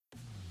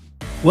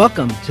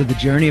Welcome to the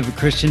Journey of a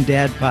Christian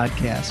Dad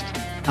podcast.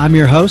 I'm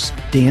your host,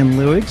 Dan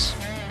Lewigs.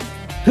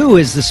 Who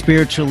is the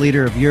spiritual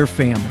leader of your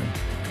family?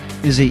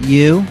 Is it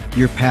you,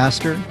 your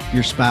pastor,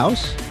 your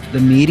spouse, the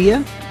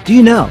media? Do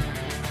you know?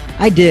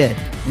 I did,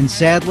 and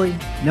sadly,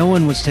 no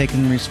one was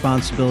taking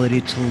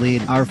responsibility to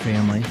lead our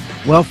family.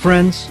 Well,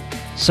 friends,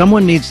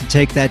 someone needs to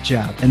take that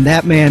job, and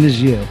that man is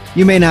you.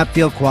 You may not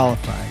feel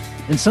qualified,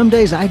 and some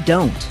days I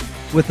don't.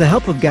 With the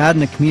help of God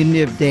and a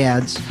community of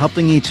dads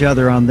helping each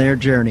other on their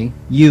journey,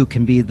 you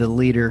can be the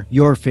leader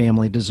your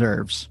family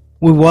deserves.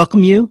 We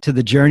welcome you to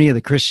the Journey of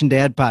the Christian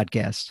Dad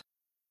podcast.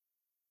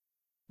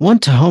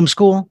 Want to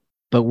homeschool,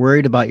 but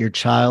worried about your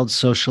child's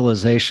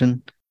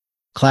socialization?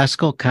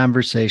 Classical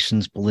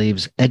Conversations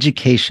believes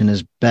education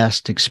is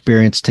best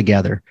experienced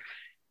together.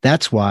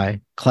 That's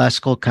why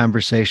Classical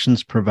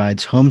Conversations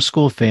provides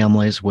homeschool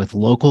families with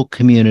local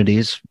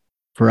communities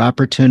for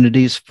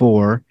opportunities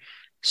for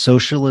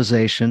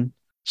socialization,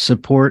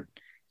 support,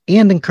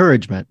 and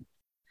encouragement.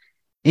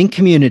 In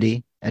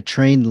Community, a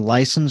trained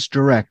licensed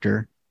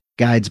director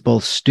guides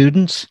both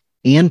students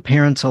and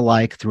parents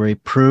alike through a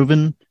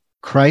proven,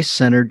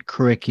 Christ-centered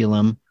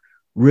curriculum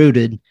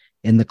rooted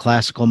in the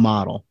classical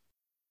model.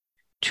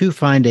 To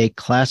find a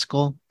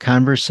Classical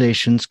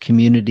Conversations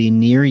community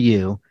near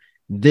you,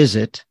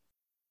 visit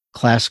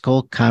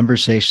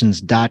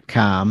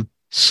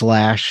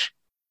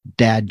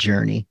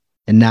classicalconversations.com/dadjourney.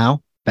 And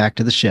now, back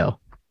to the show.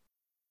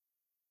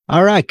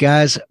 All right,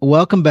 guys,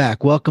 welcome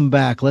back. Welcome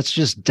back. Let's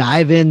just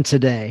dive in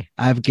today.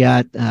 I've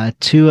got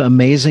two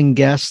amazing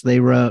guests. They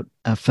wrote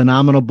a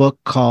phenomenal book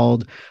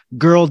called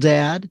Girl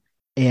Dad,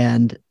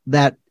 and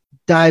that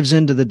dives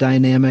into the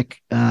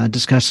dynamic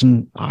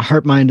discussing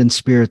heart, mind, and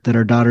spirit that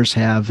our daughters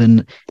have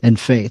and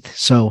faith.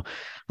 So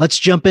let's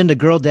jump into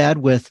Girl Dad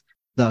with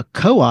the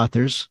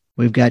co-authors.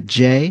 We've got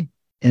Jay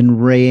and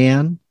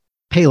Rayanne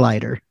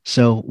Payleitner.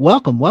 So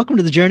welcome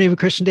to the Journey of a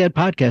Christian Dad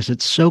podcast.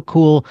 It's so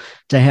cool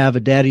to have a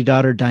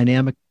daddy-daughter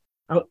dynamic.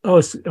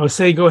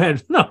 Say, go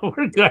ahead. No,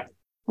 we're good.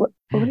 What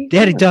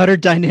Daddy-daughter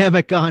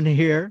dynamic on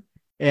here.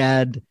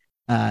 And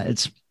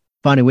it's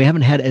funny. We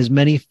haven't had as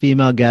many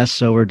female guests,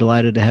 so we're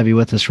delighted to have you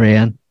with us,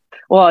 Rayanne.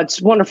 Well,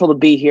 it's wonderful to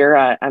be here.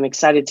 I'm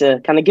excited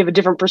to kind of give a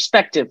different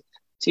perspective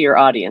to your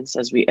audience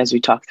as we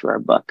talk through our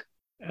book.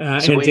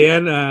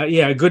 Dan,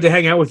 good to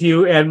hang out with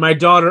you and my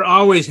daughter.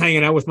 Love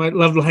hanging out with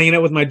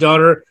my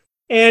daughter.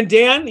 And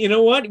Dan, you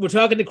know what? We're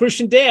talking to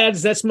Christian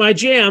dads. That's my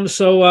jam.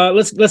 So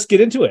let's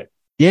get into it.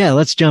 Yeah,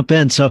 let's jump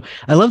in. So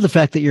I love the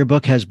fact that your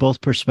book has both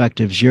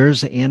perspectives,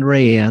 yours and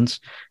Rayanne's.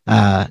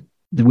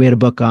 We had a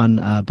book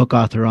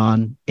author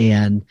on,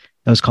 and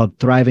that was called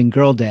Thriving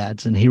Girl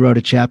Dads. And he wrote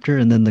a chapter,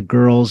 and then the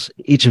girls,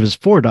 each of his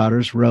four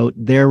daughters, wrote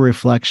their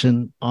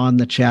reflection on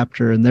the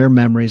chapter and their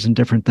memories and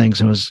different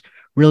things. It was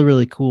really,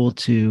 really cool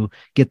to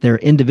get their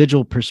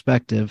individual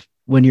perspective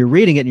when you're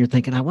reading it and you're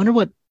thinking, I wonder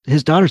what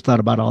his daughters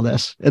thought about all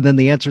this. And then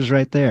the answer's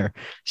right there.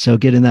 So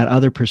getting that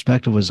other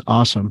perspective was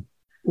awesome.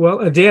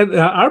 Well, Dan,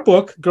 our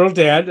book, Girl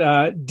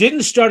Dad,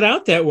 didn't start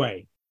out that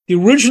way. The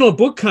original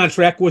book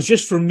contract was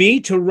just for me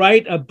to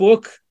write a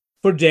book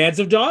for dads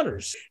of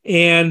daughters.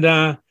 And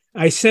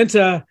I sent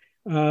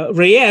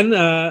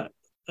Rayanne,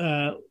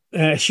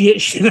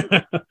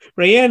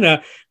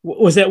 Rayanne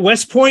was at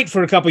West Point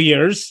for a couple of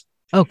years.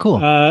 Oh, cool.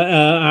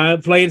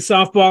 Playing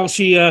softball.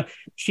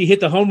 She hit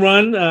the home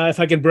run. If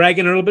I can brag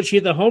on her a little bit, she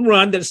hit the home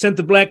run that sent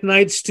the Black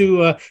Knights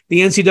to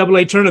the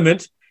NCAA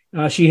tournament.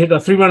 She hit a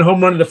 3-run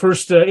home run in the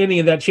first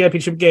inning of that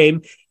championship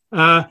game.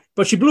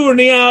 But she blew her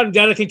knee out and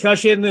got a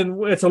concussion,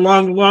 and it's a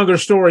longer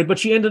story. But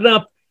she ended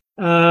up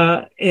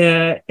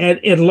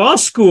at law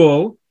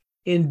school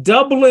in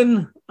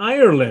Dublin,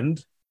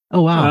 Ireland.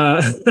 Oh,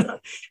 wow.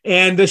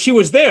 And she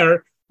was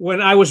there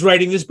when I was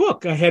writing this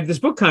book. I had this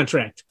book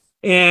contract.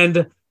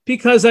 And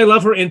because I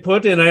love her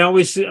input, and I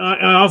always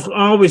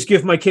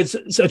give my kids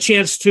a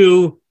chance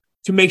to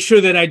make sure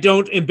that I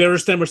don't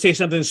embarrass them or say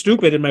something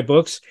stupid in my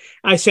books,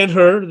 I sent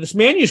her this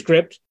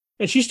manuscript,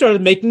 and she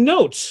started making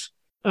notes.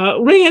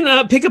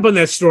 Rayanne, pick up on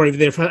that story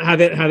there, how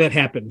that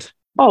happened.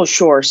 Oh,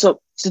 sure.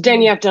 So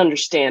Dan, you have to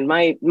understand,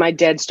 my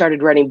dad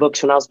started writing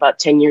books when I was about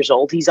 10 years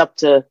old. He's up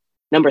to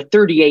number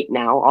 38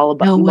 now, all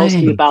about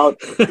mostly about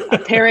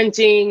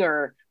parenting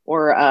or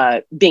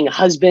being a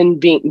husband,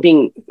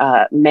 being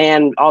a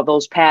man, all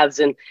those paths.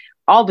 And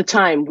all the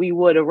time we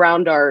would,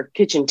 around our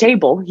kitchen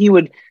table, he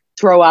would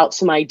throw out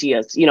some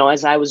ideas,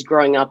 as I was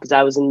growing up, as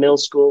I was in middle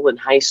school and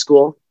high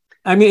school.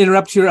 I'm going to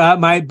interrupt you.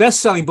 My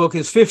best-selling book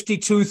is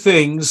 52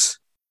 Things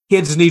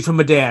Kids Need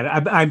from a Dad.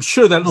 I'm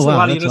sure that a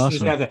lot of your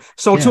listeners have that.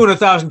 Sold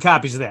 200,000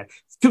 copies of that.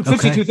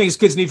 52 Things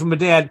Kids Need from a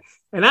Dad.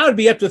 And I would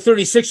be up to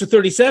 36 or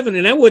 37,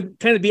 and I would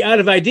kind of be out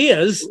of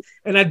ideas,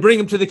 and I'd bring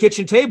them to the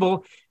kitchen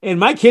table, and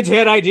my kids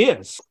had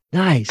ideas.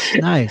 Nice.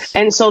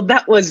 And so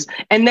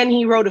and then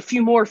he wrote a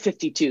few more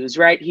 52s,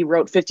 right? He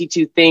wrote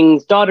 52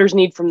 things daughters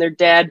need from their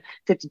dad,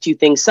 52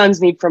 things sons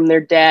need from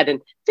their dad,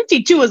 and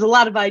 52 is a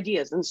lot of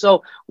ideas. And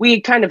so we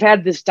kind of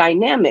had this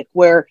dynamic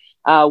where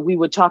we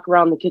would talk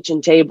around the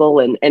kitchen table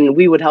and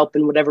we would help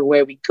in whatever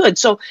way we could.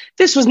 So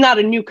this was not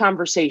a new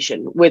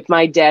conversation with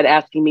my dad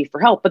asking me for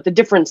help. But the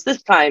difference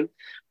this time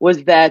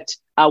was that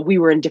we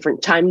were in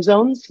different time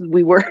zones.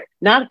 We were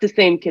not at the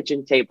same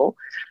kitchen table,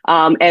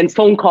 and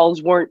phone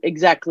calls weren't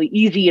exactly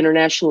easy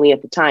internationally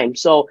at the time.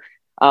 So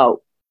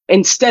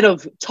instead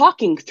of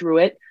talking through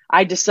it,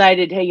 I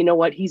decided, hey, you know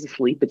what? He's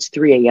asleep. It's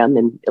 3 a.m.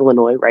 in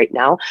Illinois right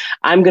now.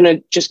 I'm going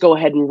to just go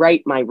ahead and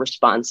write my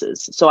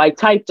responses. So I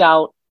typed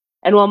out,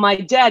 and while my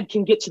dad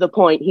can get to the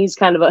point, he's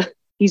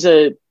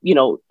a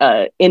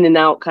in and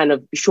out kind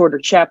of shorter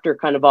chapter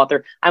kind of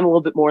author. I'm a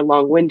little bit more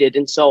long-winded.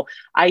 And so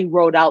I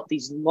wrote out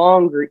these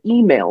longer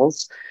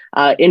emails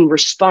in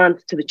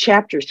response to the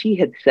chapters he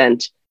had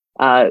sent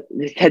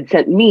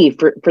me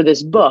for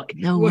this book.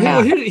 No way.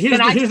 Well,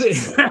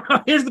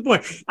 here's the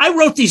point. I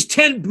wrote these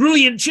 10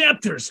 brilliant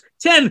chapters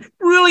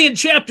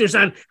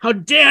on how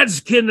dads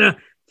can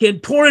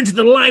pour into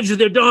the lives of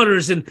their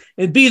daughters and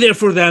be there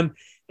for them.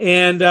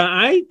 And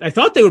I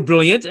thought they were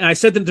brilliant. I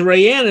sent them to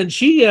Rayanne, and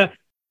she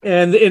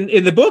and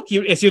in the book,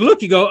 as you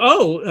look, you go,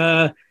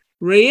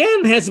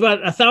 Rayanne has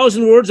about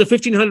 1,000 words or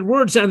 1,500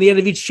 words on the end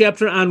of each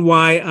chapter on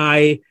why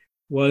I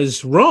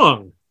was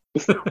wrong.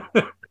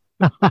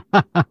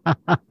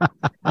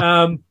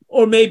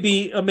 Or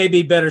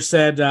maybe better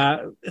said,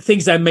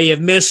 things I may have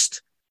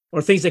missed,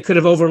 or things I could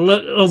have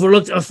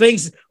overlooked, or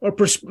things, or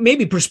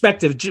maybe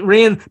perspective.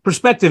 Rayanne,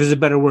 perspective is a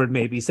better word,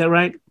 maybe. Is that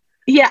right?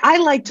 Yeah, I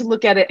like to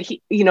look at it.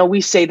 We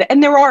say that,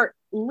 and there are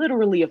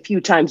literally a few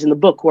times in the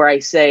book where I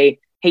say,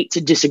 hate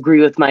to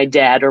disagree with my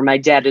dad, or my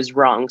dad is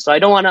wrong. So I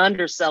don't want to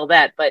undersell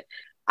that, but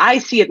I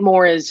see it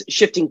more as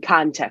shifting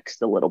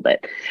context a little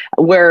bit,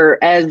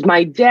 whereas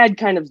my dad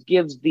kind of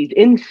gives these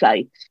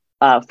insights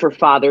for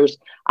fathers.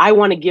 I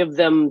want to give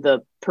them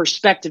the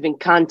perspective and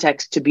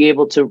context to be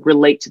able to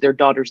relate to their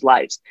daughters'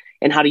 lives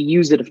and how to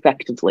use it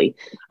effectively.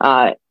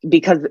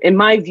 Because in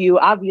my view,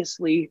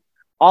 obviously,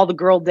 all the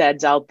girl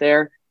dads out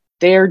there,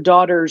 their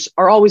daughters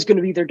are always going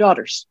to be their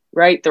daughters,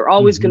 right? They're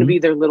always going to be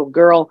their little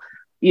girl.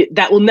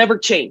 That will never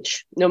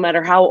change, no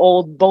matter how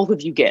old both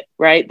of you get,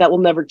 right? That will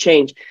never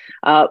change.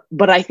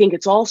 But I think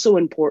it's also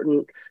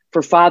important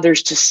for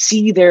fathers to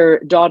see their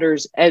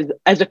daughters as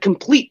a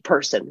complete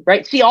person,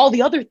 right? See all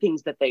the other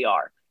things that they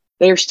are.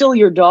 They are still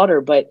your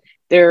daughter, but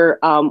they're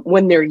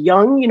when they're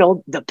young,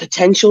 the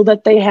potential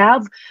that they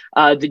have,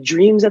 the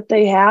dreams that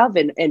they have,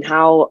 and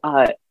how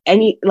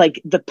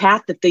the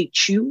path that they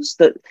choose,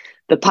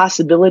 the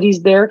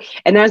possibilities there.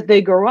 And as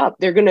they grow up,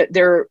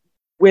 they're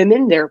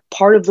women, they're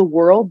part of the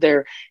world, they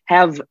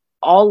have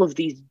all of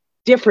these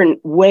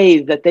different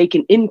ways that they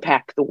can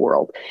impact the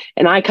world.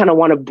 And I kind of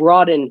want to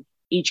broaden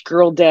each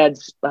girl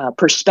dad's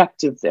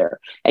perspective there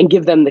and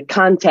give them the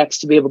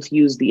context to be able to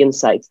use the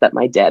insights that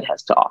my dad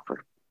has to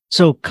offer.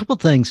 So a couple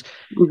things.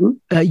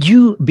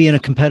 You being a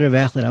competitive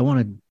athlete, I want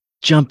to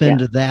jump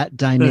into that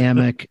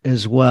dynamic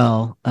as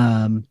well.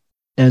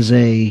 As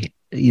a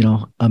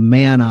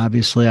man,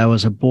 obviously, I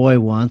was a boy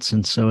once.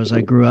 And so as I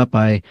grew up,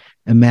 I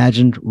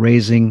imagined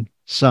raising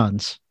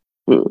sons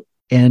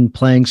and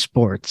playing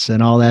sports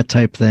and all that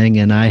type thing.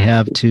 And I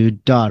have 2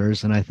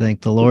 daughters, and I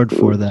thank the Lord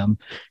for them.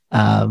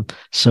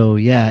 So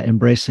yeah,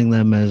 embracing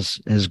them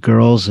as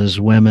girls, as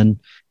women,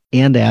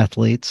 and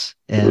athletes,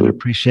 and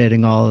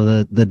appreciating all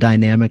of the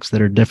dynamics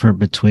that are different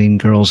between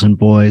girls and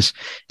boys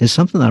is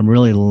something I'm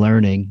really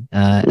learning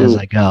as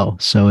I go.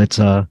 So it's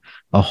a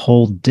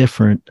whole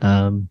different,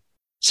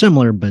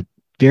 similar but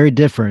very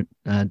different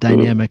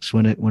dynamics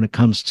when it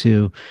comes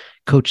to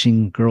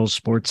coaching girls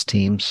sports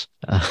teams,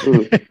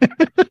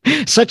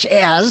 such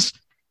as,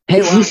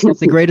 hey, well, I've got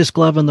the greatest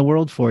glove in the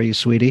world for you,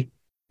 sweetie.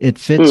 It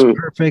fits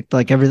perfect,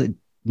 like everything.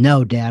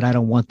 No, Dad, I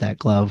don't want that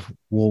glove.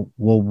 Well,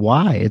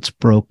 why? It's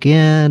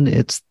broken.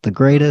 It's the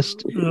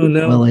greatest. Oh,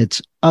 no. Well,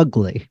 it's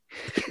ugly.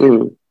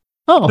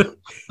 Oh,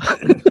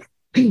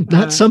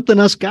 that's something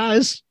us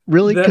guys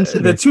really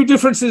consider. The two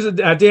differences,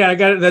 Dad, I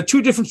got it. The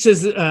two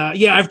differences.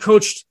 I've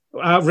coached.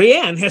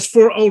 Rayanne has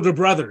 4 older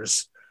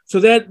brothers, so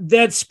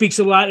that speaks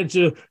a lot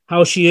into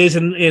how she is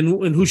and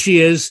who she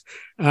is.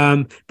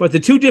 But the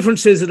two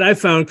differences that I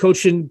found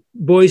coaching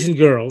boys and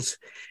girls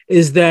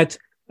is that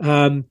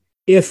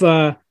if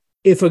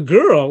a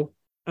girl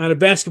on a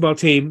basketball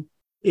team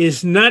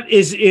is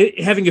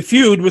having a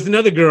feud with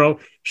another girl,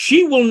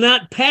 she will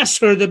not pass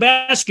her the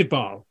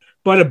basketball.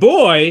 But a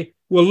boy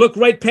will look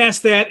right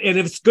past that, and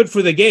if it's good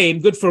for the game,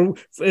 good for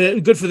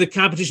the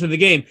competition of the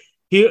game,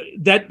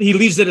 he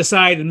leaves it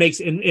aside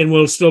and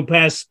will still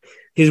pass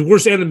his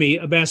worst enemy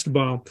a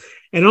basketball.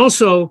 And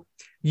also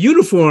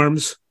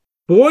uniforms.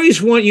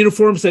 Boys want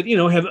uniforms that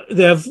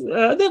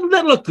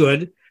that look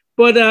good,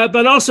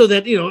 but also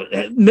that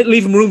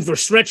leave them room for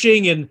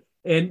stretching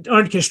and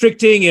aren't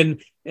constricting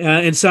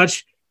and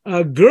such.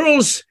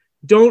 Girls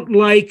don't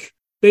like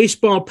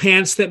baseball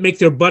pants that make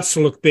their butts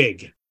look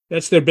big.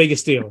 That's their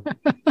biggest deal.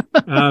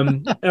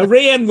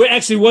 Rayanne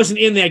actually wasn't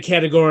in that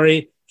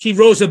category. She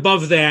rose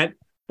above that.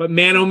 But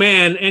man, oh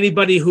man,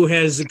 anybody who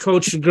has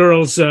coached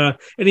girls,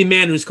 any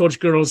man who's coached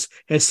girls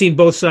has seen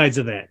both sides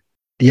of that.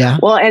 Yeah.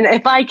 Well, and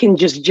if I can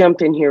just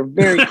jump in here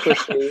very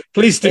quickly.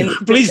 Please do.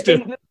 Please do.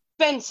 In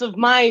defense of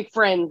my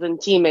friends and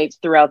teammates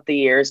throughout the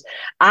years,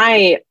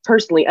 I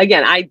personally,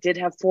 again, I did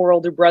have 4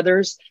 older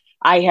brothers.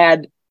 I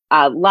had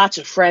lots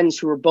of friends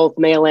who were both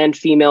male and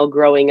female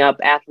growing up,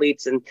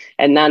 athletes and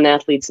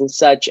non-athletes and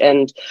such.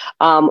 And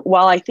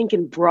while I think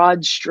in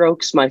broad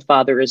strokes, my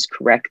father is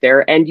correct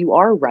there, and you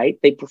are right,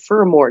 they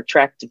prefer a more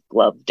attractive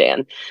glove,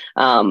 Dan,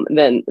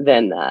 than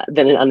an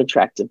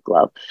unattractive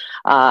glove.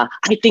 I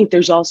think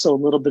there's also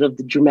a little bit of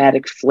the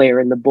dramatic flair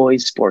in the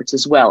boys' sports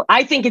as well.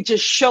 I think it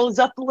just shows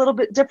up a little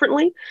bit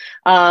differently,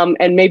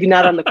 and maybe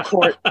not on the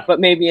court,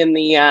 but maybe in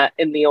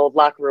the old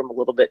locker room a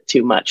little bit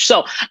too much.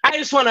 So I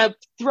just want to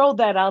throw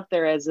that out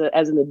there as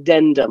an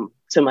addendum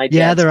to my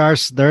there are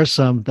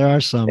some.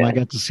 Yeah. I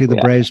got to see the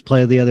Braves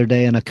play the other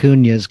day, and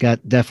Acuna's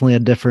got definitely a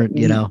different,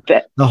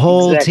 the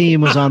whole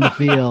team was on the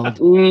field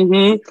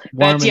warming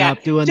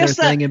up, doing their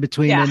thing in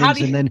between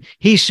innings, and then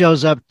he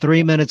shows up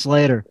 3 minutes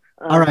later.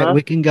 All right,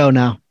 we can go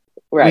now.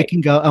 Right. We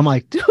can go. I'm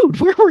like, dude,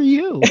 where were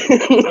you?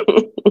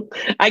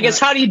 I guess,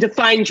 how do you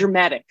define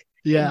dramatic?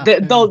 Yeah.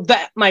 Though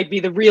that might be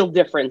the real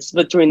difference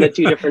between the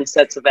two different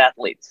sets of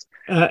athletes.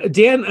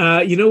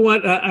 Dan, you know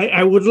what?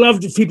 I would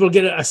love if people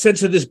get a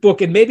sense of this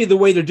book, and maybe the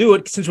way to do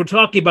it, since we're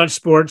talking about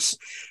sports.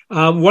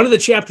 One of the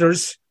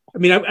chapters, I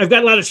mean, I've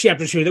got a lot of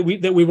chapters here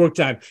that we worked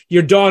on.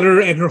 Your daughter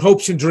and her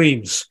hopes and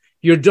dreams.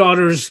 Your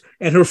daughters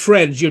and her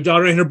friends. Your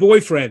daughter and her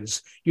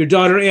boyfriends. Your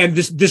daughter and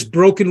this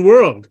broken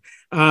world.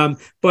 But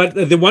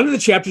one of the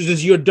chapters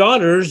is your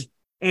daughters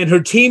and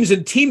her teams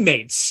and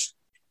teammates.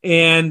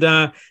 And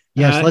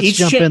yes, let's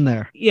jump in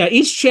there. Yeah,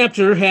 each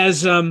chapter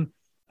has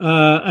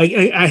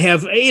I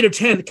have 8 or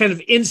 10 kind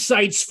of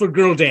insights for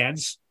girl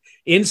dads,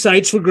 and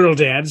then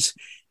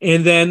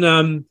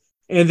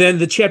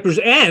the chapters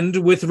end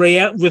with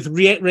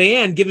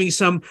Rayanne giving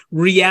some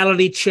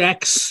reality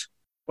checks,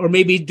 or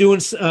maybe doing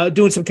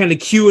some kind of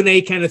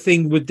Q&A kind of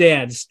thing with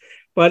dads.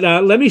 But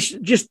let me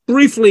just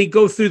briefly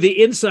go through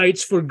the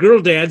insights for girl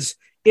dads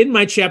in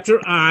my chapter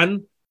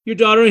on your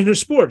daughter and her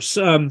sports.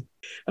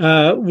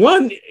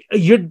 One,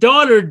 your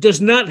daughter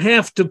does not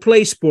have to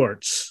play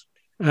sports.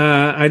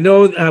 I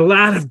know a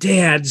lot of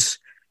dads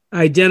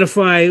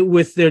identify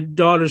with their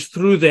daughters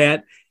through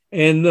that.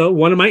 And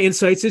one of my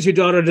insights is your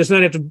daughter does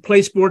not have to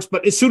play sports.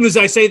 But as soon as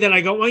I say that,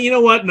 I go, well, you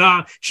know what?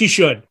 Nah, she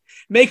should.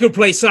 Make her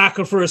play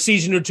soccer for a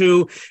season or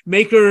two.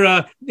 Make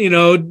her,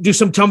 do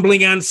some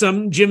tumbling on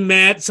some gym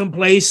mat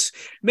someplace.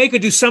 Make her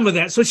do some of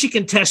that so she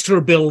can test her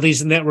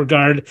abilities in that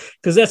regard,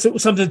 because that's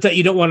something that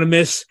you don't want to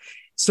miss.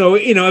 So,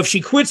 if she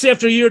quits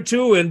after a year or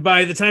two, and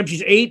by the time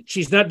she's 8,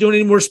 she's not doing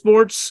any more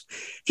sports,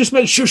 just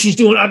make sure she's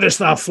doing other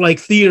stuff like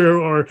theater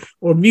or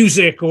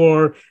music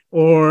or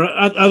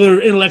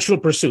other intellectual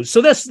pursuits.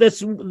 So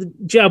that's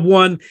job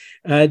one.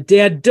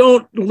 Dad,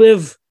 don't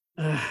live.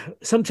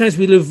 Sometimes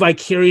we live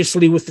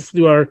vicariously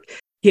through our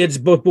kids,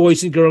 both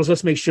boys and girls.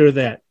 Let's make sure of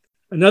that.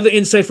 Another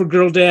insight for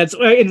girl dads,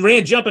 and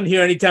Rand, jump in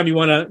here anytime you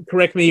want to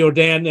correct me or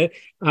Dan.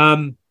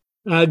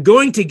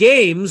 Going to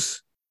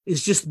games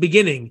is just the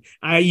beginning.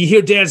 You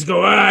hear dads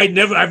go, I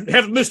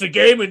haven't missed a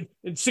game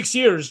in 6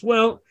 years.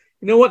 Well,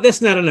 you know what?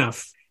 That's not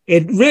enough.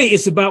 It really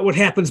is about what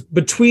happens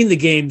between the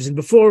games and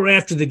before or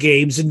after the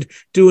games, and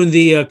doing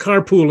the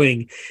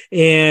carpooling.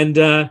 And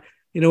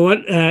you know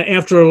what?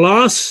 After a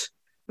loss,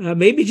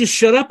 maybe just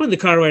shut up in the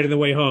car ride on the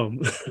way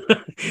home.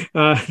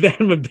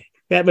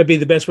 That might be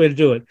the best way to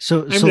do it.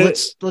 So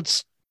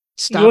let's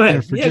stop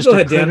there for just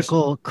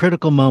a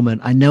critical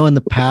moment. I know in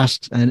the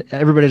past, and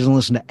everybody doesn't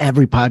listen to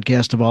every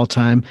podcast of all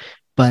time,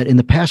 but in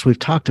the past, we've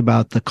talked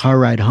about the car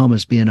ride home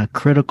as being a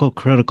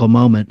critical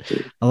moment.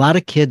 A lot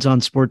of kids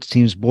on sports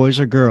teams, boys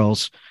or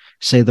girls,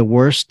 say the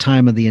worst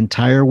time of the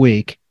entire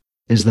week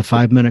is the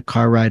 5-minute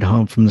car ride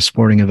home from the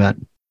sporting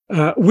event.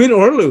 Win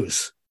or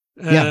lose.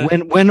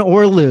 Win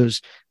or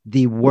lose.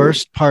 The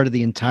worst part of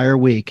the entire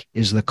week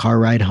is the car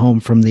ride home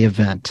from the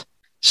event.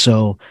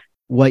 So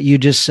what you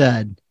just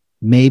said,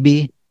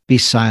 maybe be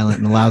silent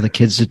and allow the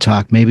kids to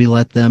talk. Maybe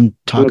let them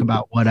talk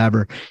about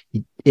whatever.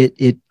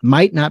 It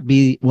might not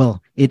be,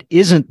 it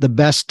isn't the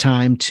best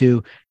time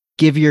to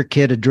give your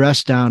kid a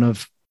dress down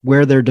of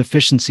where their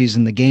deficiencies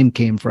in the game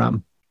came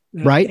from.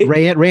 Right?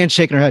 Rand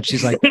shaking her head.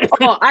 She's like,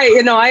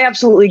 I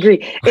absolutely agree.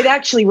 It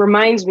actually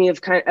reminds me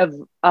of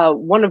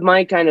one of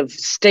my kind of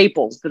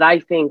staples that I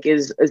think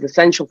is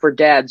essential for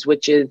dads,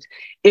 which is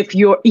if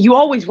you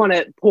always want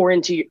to pour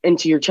into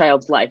your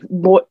child's life,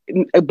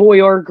 a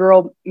boy or a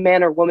girl,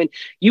 man or woman,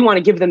 you want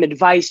to give them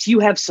advice. You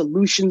have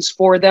solutions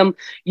for them.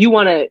 You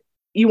want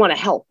to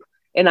help.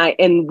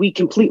 And we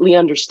completely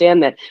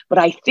understand that. But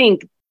I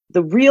think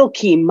the real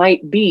key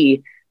might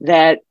be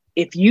that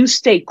if you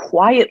stay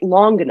quiet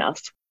long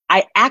enough,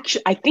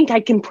 I think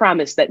I can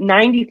promise that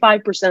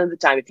 95% of the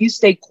time, if you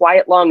stay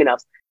quiet long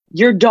enough,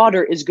 your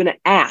daughter is going to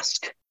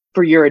ask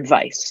for your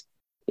advice.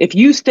 If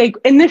you stay,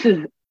 and this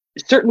is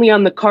certainly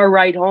on the car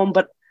ride home,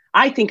 but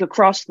I think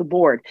across the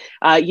board,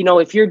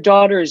 if your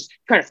daughter is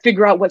trying to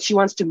figure out what she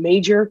wants to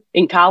major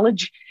in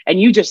college and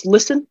you just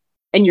listen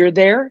and you're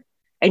there,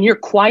 and you're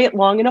quiet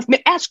long enough,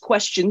 ask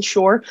questions,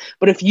 sure.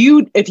 But if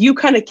you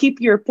kind of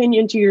keep your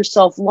opinion to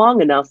yourself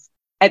long enough,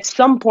 at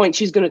some point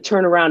she's going to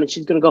turn around and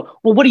she's going to go,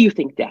 well, what do you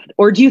think, Dad?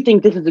 Or do you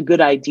think this is a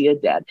good idea,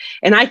 Dad?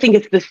 And I think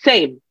it's the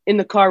same in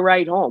the car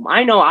ride home.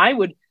 I know I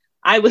was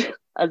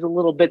a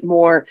little bit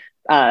more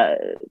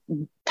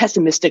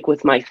pessimistic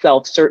with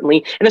myself,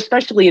 certainly. And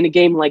especially in a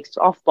game like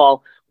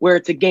softball, where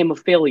it's a game of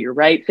failure,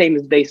 right? Same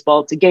as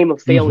baseball. It's a game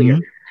of failure.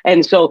 Mm-hmm.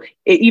 And so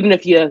even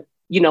if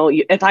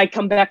if I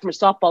come back from a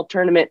softball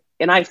tournament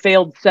and I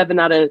failed 7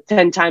 out of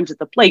 10 times at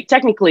the plate,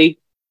 technically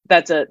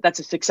that's a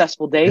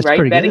successful day, that's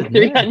right? Batting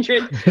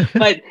 300. Yeah.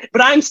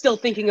 but I'm still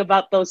thinking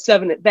about those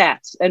 7 at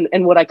bats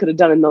and what I could have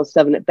done in those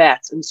 7 at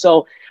bats. And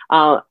so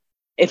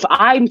if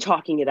I'm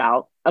talking it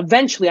out,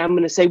 eventually I'm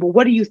going to say, well,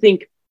 what do you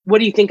think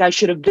I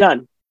should have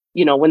done?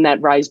 When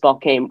that rise ball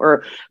came,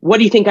 or what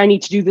do you think I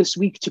need to do this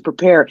week to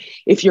prepare?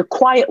 If you're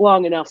quiet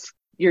long enough,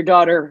 your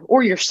daughter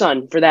or your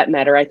son, for that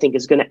matter, I think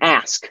is going to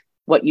ask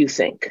what you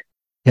think.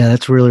 Yeah,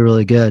 that's really,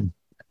 really good.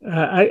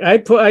 I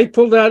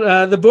pulled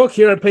out the book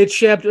here on page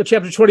chapter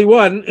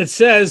 21. It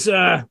says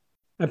on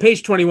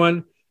page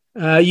 21,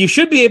 you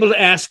should be able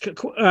to ask,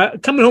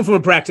 coming home from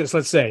a practice,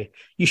 let's say,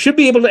 you should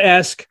be able to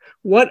ask,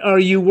 what are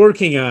you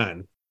working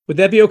on? Would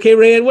that be okay,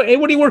 Ray? What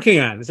are you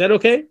working on? Is that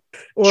okay?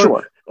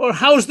 Sure. Or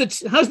how's the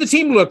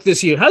team look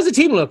this year? How's the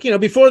team look?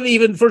 Before the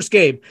even first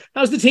game,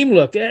 how's the team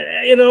look?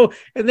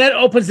 And that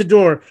opens the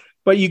door.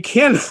 But you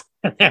can't.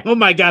 Oh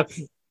my God!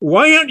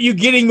 Why aren't you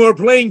getting more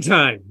playing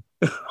time?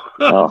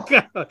 Oh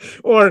God!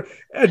 Or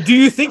do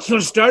you think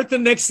he'll start the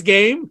next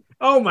game?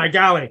 Oh my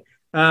golly!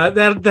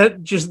 That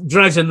just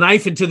drives a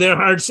knife into their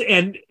hearts.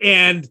 And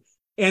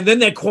then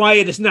that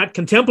quiet is not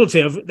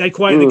contemplative. That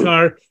quiet in the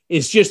car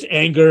is just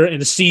anger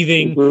and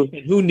seething. Mm-hmm.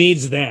 And who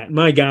needs that?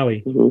 My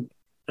golly!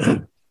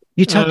 Mm-hmm.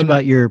 You talked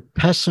about your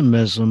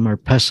pessimism or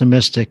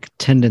pessimistic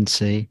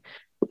tendency.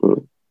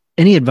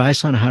 Any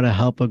advice on how to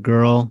help a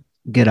girl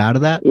get out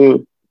of that?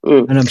 And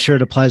I'm sure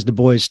it applies to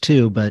boys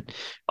too, but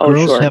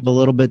girls have a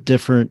little bit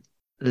different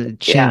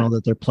channel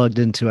that they're plugged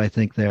into, I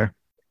think, there.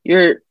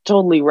 You're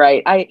totally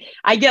right.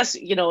 I guess,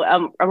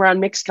 around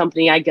mixed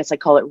company, I guess I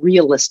call it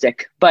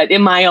realistic, but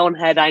in my own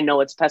head, I know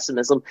it's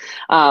pessimism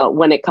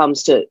when it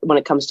comes to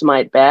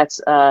my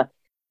at-bats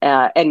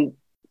and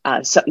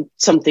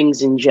some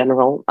things in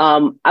general.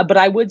 But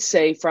I would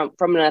say from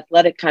an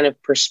athletic kind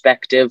of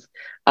perspective,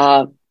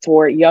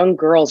 for young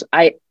girls,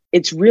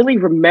 it's really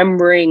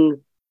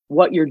remembering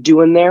what you're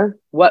doing there,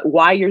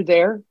 why you're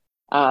there,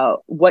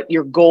 what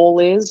your goal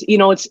is.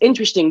 It's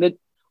interesting that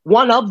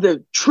one of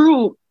the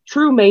true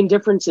main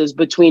differences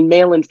between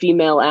male and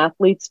female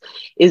athletes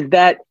is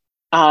that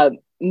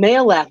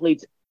male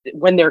athletes,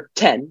 when they're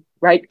 10,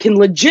 right, can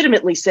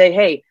legitimately say,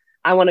 hey,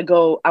 I want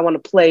to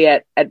play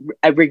at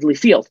Wrigley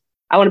Field.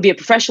 I want to be a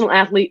professional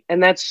athlete,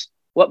 and that's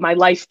what my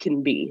life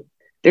can be.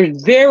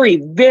 There's very,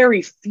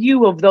 very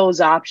few of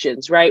those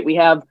options, right? We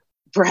have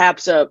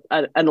perhaps an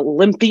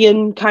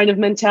Olympian kind of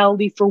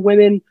mentality for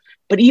women,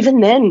 but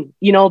even then,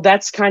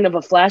 that's kind of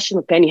a flash in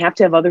the pan. You have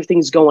to have other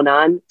things going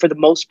on for the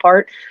most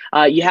part.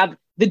 You have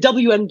the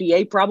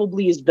WNBA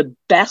probably is the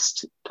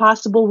best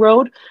possible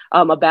road.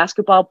 A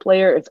basketball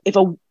player, if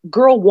a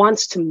girl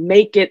wants to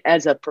make it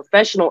as a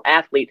professional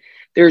athlete,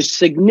 there's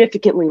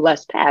significantly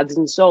less paths.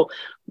 And so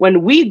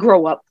when we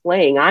grow up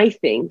playing, I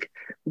think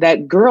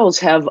that girls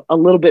have a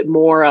little bit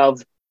more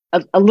of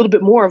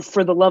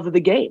for the love of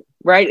the game,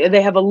 right? And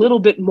they have a little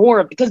bit more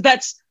of, because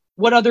that's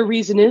what other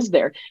reason is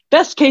there.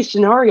 Best case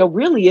scenario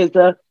really is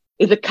a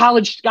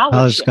college scholarship.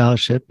 College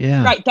scholarship,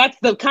 yeah. Right. That's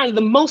the kind of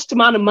the most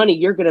amount of money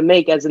you're going to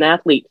make as an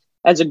athlete.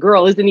 As a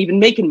girl isn't even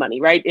making money,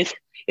 right?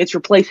 It's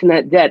replacing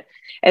that debt.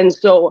 And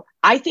so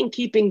I think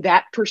keeping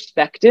that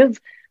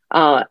perspective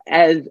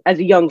as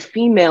a young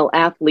female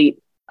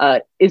athlete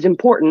is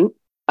important.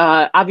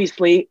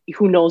 Obviously,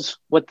 who knows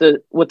what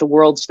the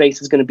world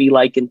space is going to be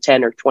like in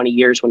 10 or 20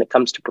 years when it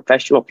comes to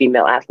professional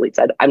female athletes.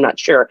 I'm not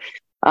sure.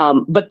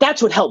 But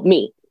that's what helped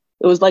me.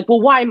 It was like, well,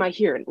 why am I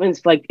here? And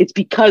it's like, it's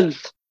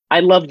because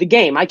I love the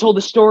game. I told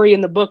a story in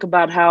the book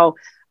about how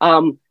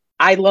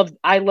I love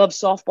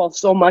softball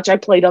so much. I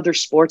played other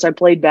sports. I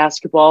played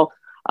basketball.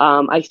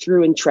 I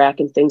threw in track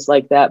and things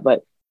like that.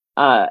 But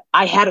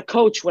I had a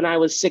coach when I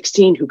was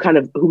 16 who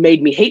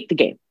made me hate the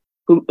game.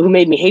 Who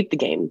made me hate the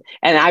game.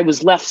 And I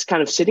was left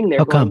kind of sitting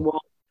there going,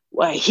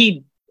 well,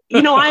 he,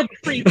 I have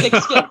pretty thick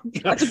skin.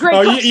 That's a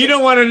great question. You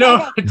don't want to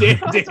know.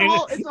 It's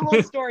a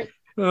whole story.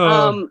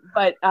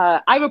 But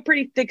I have a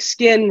pretty thick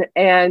skin,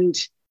 and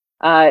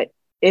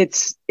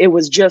it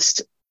was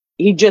just,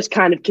 he just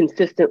kind of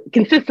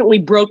consistently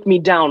broke me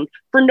down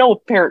for no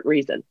apparent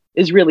reason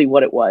is really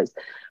what it was.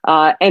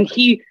 And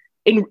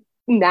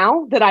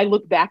now that I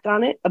look back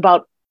on it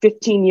about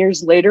 15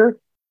 years later,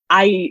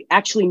 I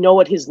actually know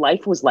what his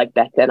life was like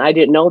back then. I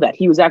didn't know that.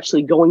 He was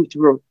actually going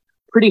through a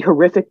pretty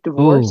horrific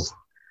divorce.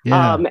 Ooh,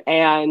 yeah.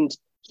 And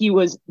he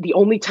was, the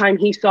only time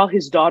he saw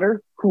his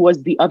daughter, who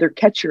was the other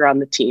catcher on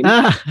the team,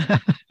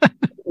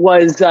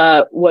 was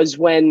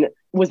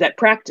at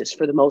practice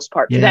for the most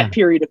part, for that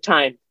period of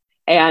time.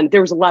 And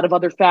there was a lot of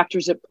other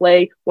factors at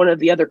play. One of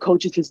the other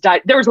coaches has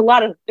died. There was a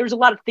lot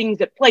of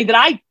things at play that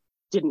I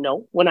didn't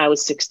know when I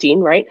was 16,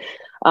 right?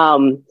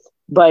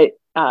 But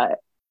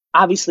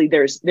obviously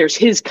there's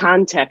his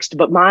context,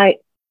 but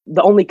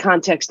the only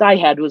context I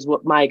had was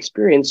what my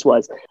experience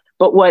was.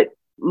 But what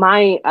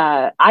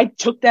I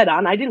took that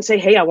on. I didn't say,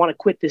 hey, I want to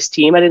quit this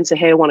team. I didn't say,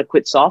 hey, I want to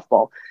quit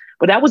softball.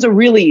 But that was a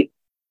really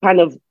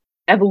kind of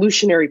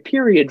evolutionary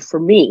period for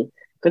me,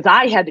 because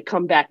I had to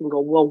come back and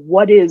go, well,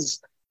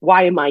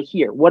 why am I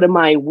here? What am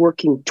I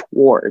working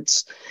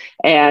towards?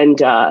 And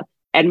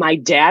my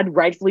dad,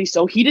 rightfully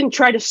so, he didn't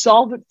try to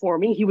solve it for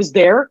me. He was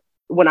there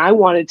when I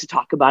wanted to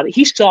talk about it.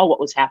 He saw what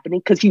was happening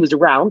because he was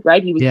around,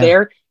 right? He was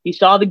there. He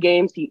saw the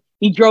games.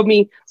 He drove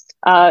me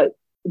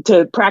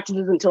to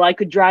practices until I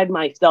could drive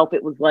myself.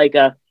 It was like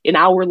an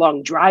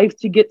hour-long drive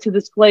to get to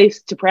this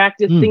place to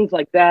practice, things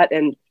like that.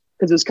 And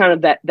because it was kind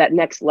of that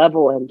next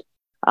level.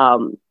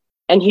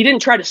 And he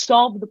didn't try to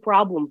solve the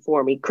problem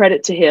for me.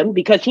 Credit to him,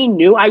 because he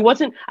knew I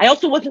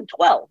also wasn't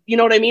 12. You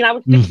know what I mean? I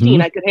was 16.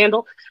 Mm-hmm. I could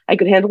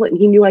handle it, and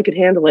he knew I could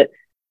handle it.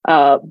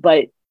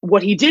 But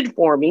what he did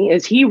for me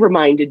is he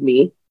reminded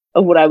me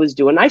of what I was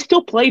doing. I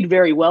still played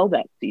very well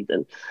that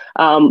season.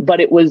 But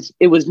it was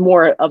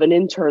more of an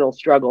internal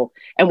struggle.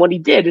 And what he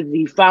did is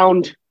he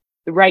found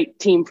the right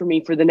team for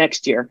me for the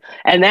next year.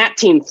 And that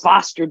team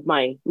fostered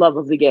my love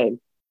of the game.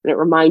 And it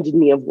reminded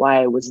me of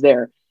why I was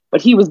there.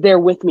 But he was there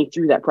with me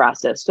through that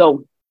process.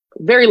 So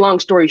very long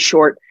story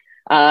short,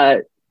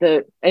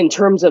 in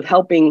terms of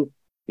helping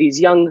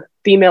these young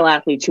female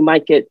athletes who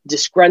might get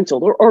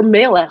disgruntled, or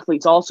male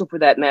athletes also for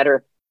that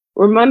matter,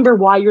 remember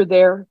why you're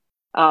there.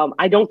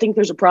 I don't think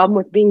there's a problem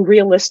with being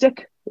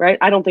realistic, right?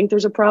 I don't think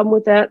there's a problem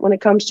with that when it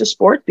comes to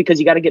sports, because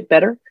you got to get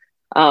better.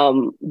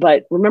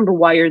 But remember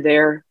why you're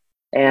there,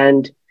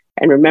 and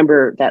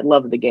remember that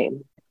love of the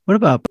game. What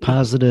about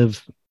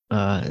positive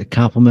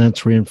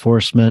compliments,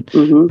 reinforcement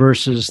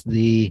versus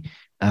the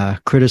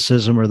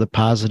criticism, or the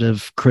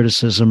positive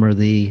criticism, or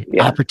the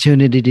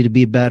opportunity to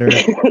be better?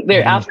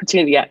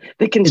 Opportunity,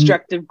 the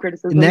constructive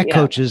criticism. In that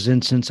coach's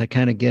instance, I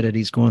kind of get it.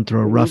 He's going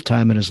through a rough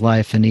time in his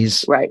life, and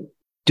he's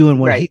doing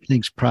what he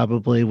thinks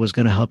probably was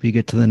going to help you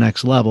get to the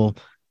next level,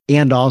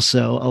 and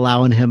also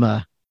allowing him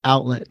a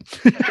outlet.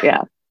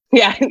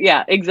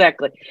 Yeah,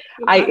 exactly.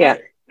 I'm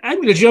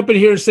going to jump in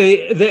here and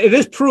say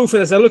this proof,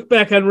 as I look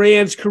back on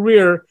Rayanne's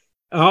career,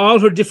 all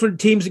her different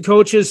teams and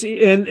coaches,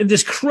 and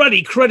this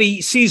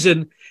cruddy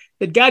season,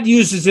 that God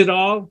uses it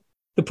all.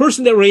 The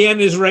person that Rayanne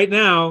is right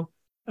now,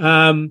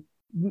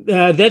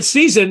 that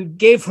season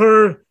gave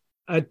her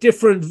a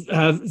different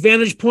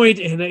vantage point,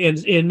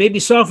 and maybe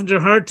softened her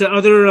heart to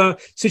other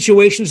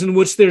situations in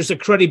which there's a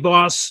cruddy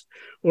boss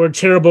or a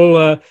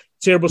terrible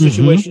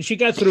situation. She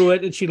got through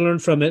it and she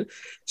learned from it.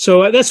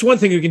 So that's one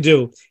thing you can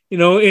do. You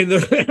know, in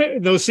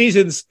those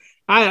seasons,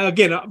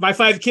 my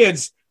 5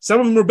 kids, some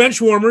of them were bench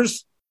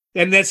warmers.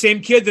 And that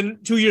same kid, then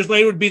 2 years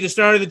later, would be the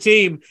star of the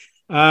team.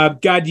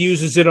 God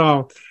uses it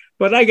all.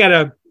 But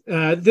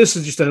this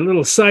is just a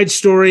little side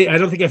story. I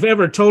don't think I've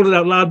ever told it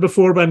out loud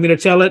before, but I'm going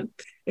to tell it.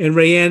 And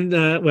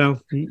Rayanne,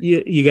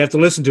 you have to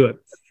listen to it.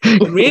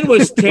 When Rayanne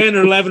was 10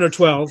 or 11 or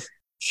 12,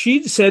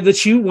 she said that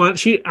she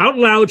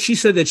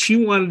said that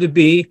she wanted to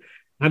be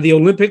on the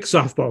Olympic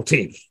softball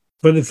team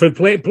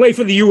play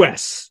for the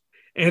U.S.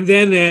 And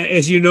then,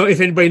 as you know,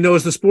 if anybody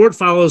knows the sport,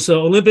 follows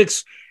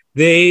Olympics,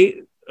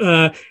 they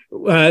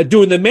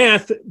doing the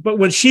math, but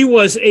when she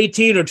was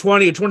 18 or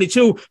 20 or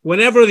 22,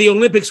 whenever the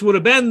Olympics would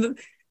have been,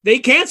 they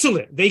canceled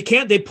it. They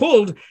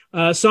pulled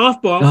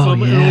softball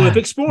from an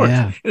Olympic sport.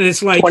 Yeah. And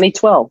it's like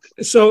 2012.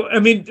 So, I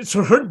mean,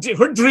 so her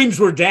dreams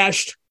were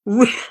dashed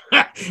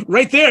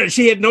right there.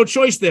 She had no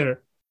choice there.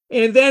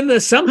 And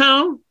then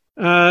somehow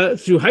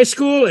through high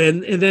school,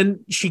 and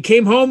then she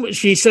came home,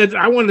 she said,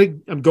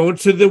 I'm going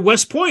to the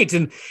West Point.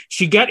 And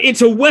she got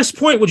into West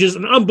Point, which is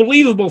an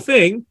unbelievable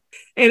thing.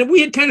 And I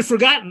had kind of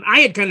forgotten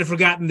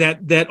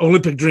that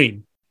Olympic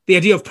dream, the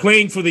idea of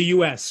playing for the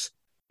U.S.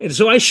 And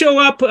so I show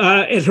up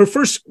at her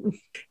first,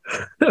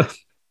 Rita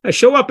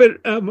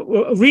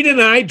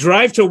and I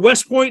drive to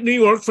West Point, New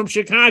York from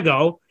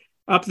Chicago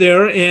up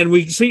there, and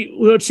we'll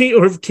see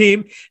her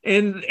team,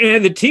 and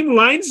the team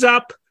lines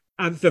up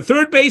on the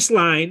third base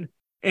line,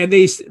 and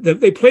they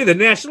play the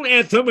national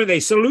anthem, and they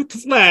salute the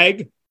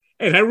flag,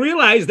 and I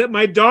realized that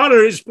my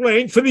daughter is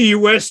playing for the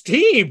U.S.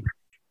 team.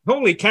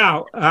 Holy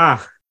cow.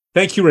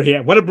 Thank you,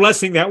 Rayanne. What a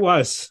blessing that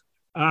was.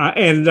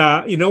 And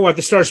you know what?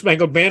 The Star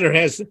Spangled Banner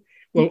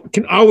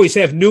can always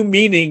have new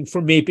meaning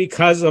for me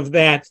because of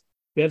that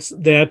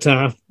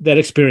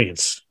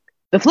experience.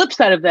 The flip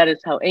side of that is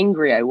how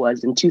angry I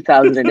was in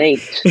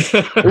 2008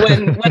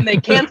 when they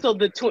canceled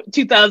the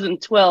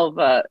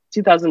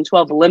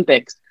 2012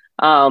 Olympics.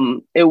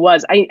 It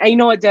was, I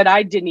know what, Dad,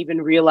 I didn't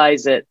even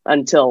realize it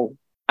until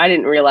I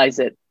didn't realize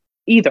it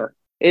either.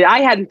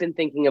 I hadn't been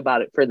thinking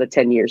about it for the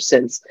 10 years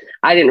since.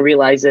 I didn't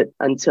realize it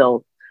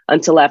until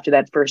after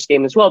that first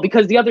game as well,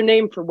 because the other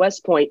name for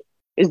West Point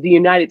is the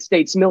United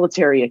States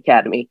Military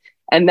Academy.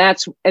 And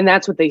that's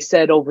what they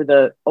said over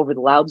the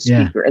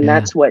loudspeaker. And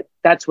that's what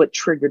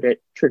triggered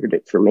it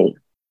for me.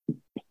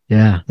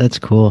 Yeah, that's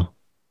cool.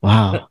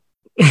 Wow.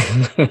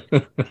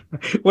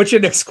 What's your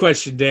next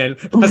question, Dan?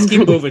 Let's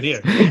keep moving here.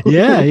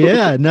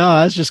 Yeah. No,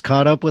 I was just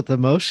caught up with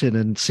emotion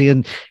and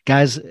seeing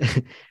guys.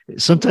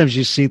 Sometimes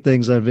you see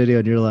things on video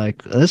and you're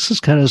like, this is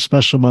kind of a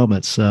special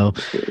moment. So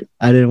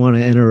I didn't want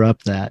to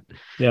interrupt that.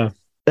 Yeah.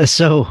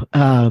 So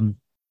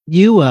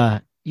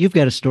you've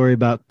got a story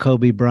about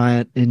Kobe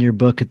Bryant in your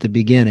book at the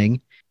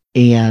beginning.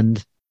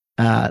 And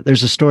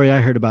there's a story I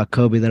heard about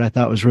Kobe that I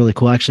thought was really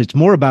cool. Actually, it's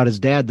more about his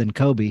dad than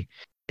Kobe.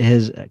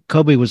 His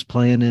Kobe was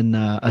playing in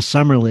a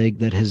summer league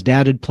that his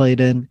dad had played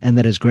in and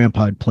that his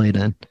grandpa had played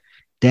in.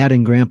 Dad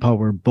and grandpa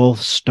were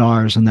both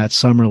stars in that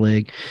summer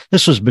league.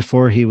 This was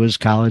before he was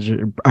college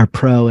or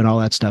pro and all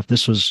that stuff.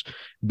 This was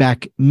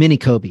back mini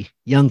Kobe,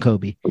 young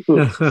Kobe.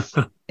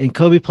 And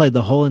Kobe played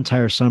the whole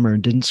entire summer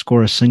and didn't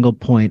score a single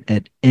point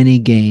at any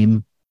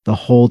game the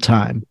whole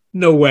time.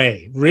 No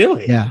way.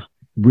 Really? Yeah,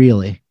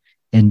 really.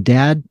 And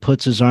dad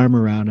puts his arm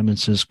around him and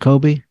says,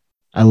 Kobe,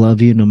 I love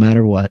you no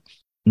matter what.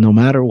 No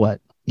matter what.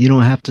 You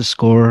don't have to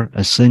score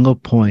a single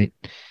point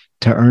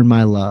to earn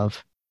my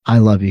love. I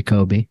love you,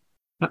 Kobe.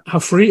 How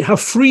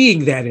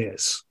freeing that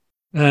is.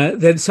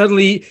 Then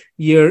suddenly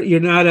you're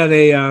not on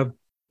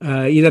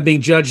you're not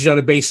being judged on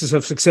a basis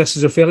of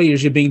successes or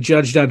failures. You're being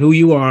judged on who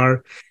you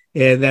are.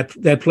 And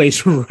that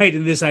plays right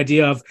in this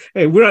idea of,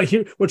 hey, we're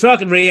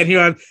talking, Ray,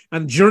 here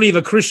on Journey of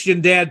a Christian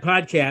Dad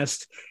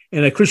podcast.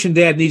 And a Christian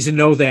dad needs to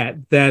know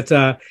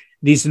that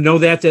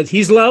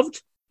he's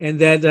loved, and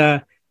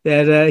that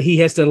he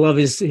has to love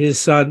his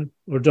son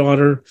or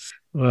daughter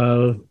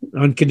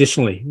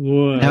unconditionally.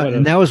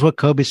 And that was what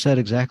Kobe said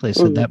exactly. He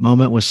said that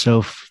moment was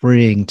so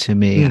freeing to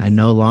me. I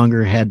no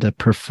longer had to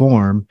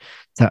perform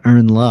to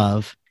earn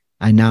love.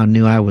 I now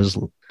knew I was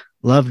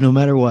loved no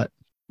matter what.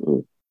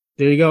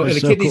 There you go. And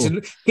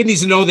the kid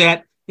needs to know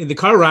that in the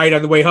car ride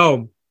on the way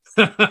home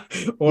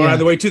or on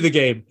the way to the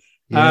game.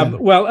 Yeah.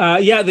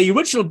 The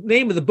original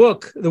name of the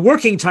book, the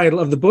working title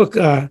of the book,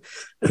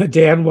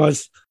 Dan,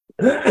 was,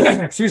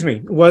 fathers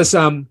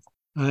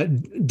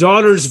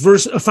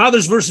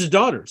versus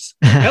daughters.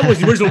 That was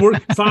the original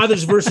word,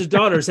 fathers versus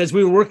daughters, as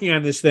we were working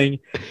on this thing.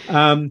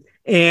 And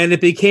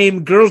it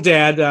became Girl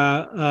Dad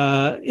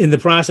in the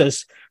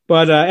process.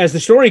 But as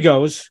the story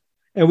goes,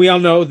 and we all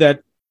know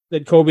that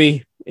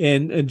Kobe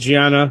and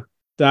Gianna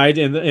died,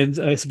 and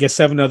I guess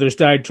 7 others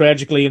died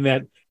tragically in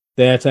that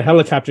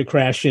helicopter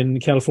crash in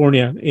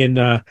California in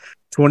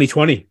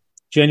 2020,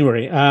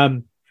 January.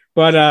 In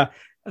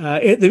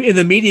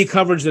the media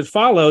coverage that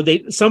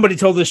followed, somebody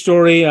told the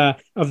story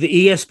of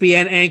the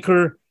ESPN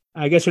anchor,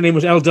 I guess her name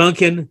was Elle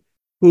Duncan,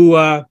 who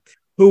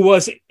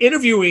was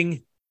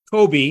interviewing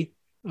Kobe.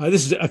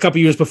 This is a couple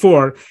years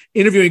before,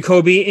 interviewing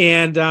Kobe,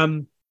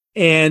 and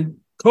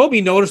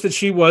Kobe noticed that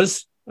she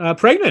was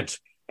pregnant,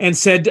 and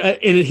said,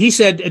 and he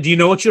said, "Do you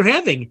know what you're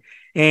having?"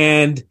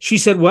 And she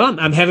said, "Well,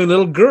 I'm having a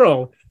little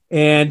girl."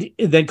 And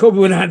then Kobe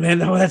went on,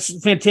 man, oh,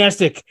 that's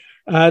fantastic.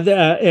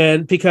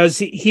 And because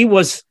he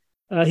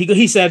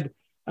said,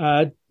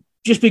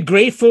 just be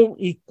grateful,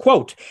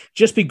 quote,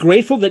 just be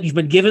grateful that you've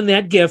been given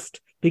that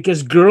gift,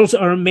 because girls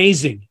are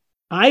amazing.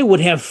 I would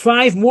have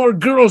 5 more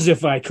girls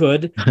if I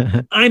could.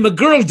 I'm a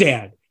girl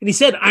dad. And he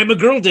said, I'm a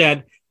girl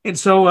dad. And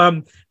so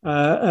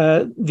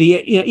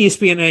the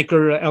ESPN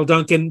anchor, Elle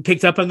Duncan,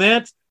 picked up on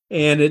that,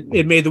 and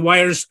it made the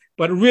wires,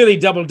 but really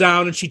doubled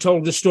down. And she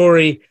told the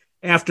story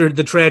after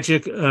the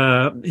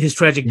his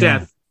tragic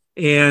death.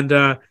 And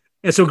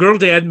so Girl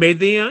Dad made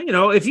the,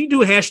 if you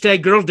do a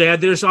hashtag Girl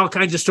Dad, there's all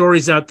kinds of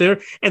stories out there.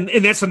 And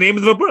that's the name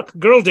of the book,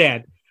 Girl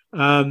Dad.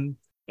 And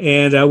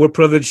we're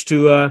privileged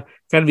to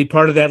kind of be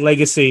part of that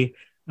legacy.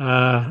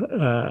 And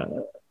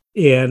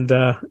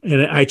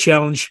I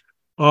challenge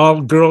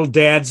all girl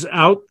dads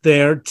out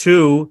there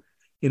to,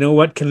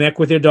 connect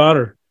with their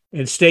daughter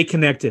and stay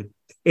connected.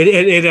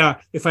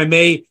 If I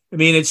may,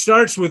 it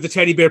starts with the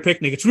teddy bear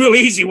picnic. It's real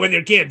easy when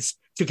they're kids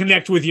to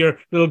connect with your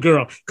little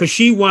girl, because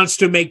she wants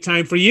to make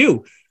time for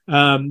you.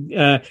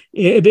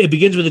 It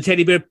begins with a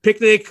teddy bear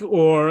picnic,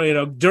 or,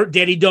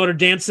 daddy-daughter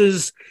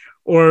dances,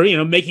 or,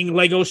 making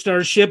Lego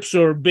starships,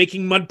 or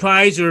baking mud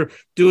pies, or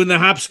doing the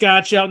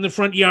hopscotch out in the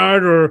front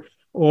yard,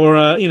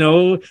 or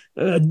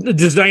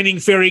designing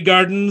fairy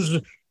gardens.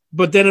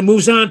 But then it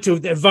moves on to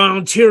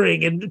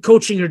volunteering and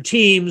coaching her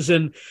teams,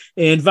 and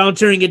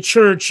volunteering at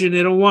church and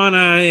in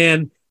Awana,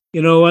 and,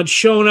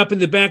 showing up in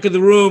the back of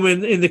the room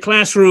and in the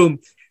classroom.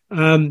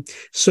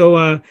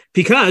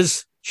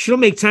 Because she'll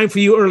make time for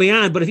you early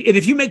on, but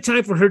if you make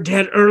time for her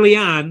dad early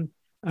on,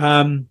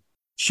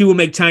 she will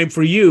make time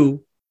for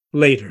you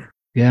later.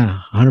 Yeah,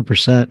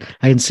 100%.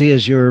 I can see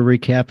as you were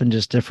recapping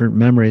just different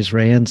memories,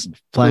 Rayanne's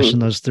flashing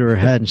those through her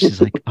head, and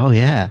she's like, oh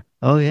yeah.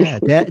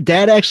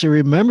 Dad actually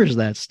remembers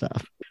that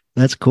stuff.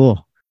 That's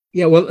cool.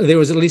 Yeah, well, there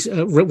was at least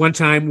one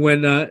time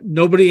when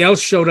nobody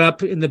else showed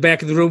up in the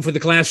back of the room for the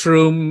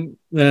classroom,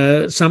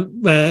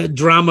 some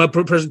drama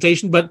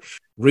presentation, but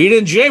Rita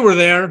and Jay were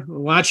there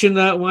watching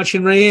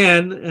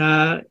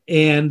Rayanne,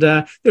 and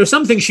there were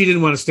some things she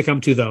didn't want us to come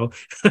to, though.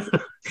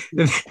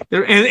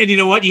 and you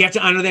know what? You have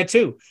to honor that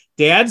too.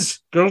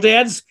 girl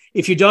dads,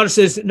 if your daughter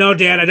says, no,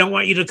 Dad, I don't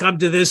want you to come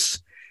to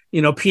this,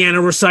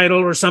 piano recital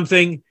or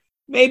something,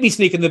 maybe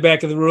sneak in the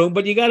back of the room,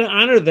 but you got to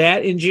honor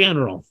that in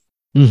general.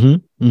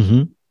 Mm-hmm.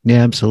 Mm-hmm.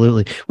 Yeah,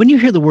 absolutely. When you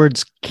hear the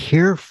words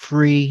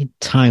carefree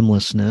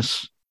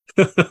timelessness,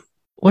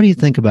 what do you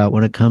think about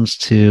when it comes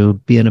to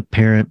being a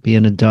parent,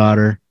 being a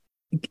daughter?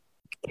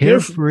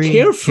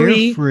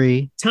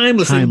 Carefree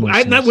timelessness.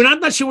 I'm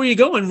not sure where you're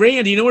going.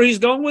 Rand, do you know where he's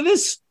going with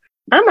this?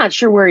 I'm not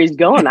sure where he's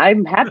going.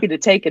 I'm happy to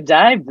take a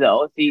dive,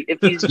 though, if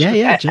he's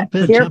jump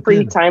in,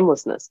 carefree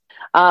timelessness.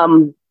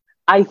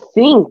 I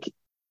think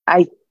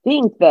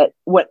that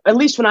at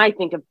least when I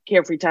think of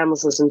carefree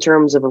timelessness in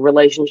terms of a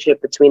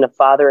relationship between a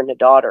father and a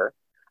daughter,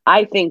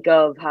 I think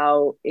of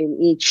how in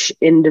each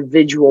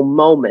individual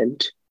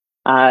moment,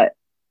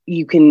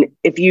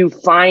 if you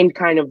find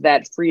kind of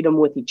that freedom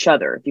with each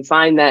other, if you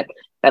find that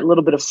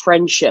little bit of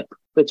friendship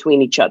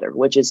between each other,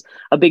 which is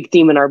a big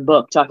theme in our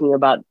book, talking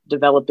about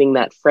developing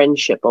that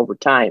friendship over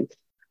time,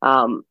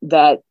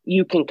 that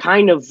you can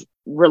kind of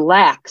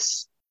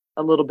relax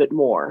a little bit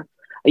more.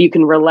 You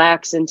can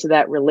relax into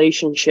that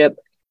relationship,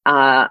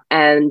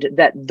 and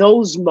that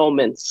those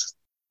moments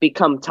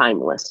become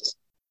timeless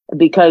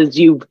because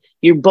you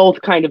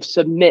both kind of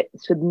submit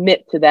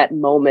to that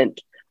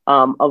moment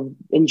of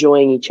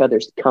enjoying each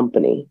other's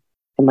company.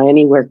 Am I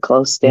anywhere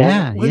close,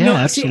 Dan?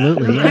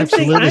 Absolutely.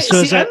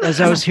 As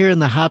I was hearing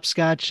the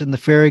hopscotch and the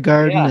fairy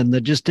garden and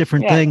the just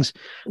different things,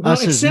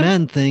 us as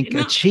men think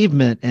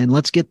achievement and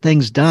let's get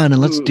things done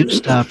and let's do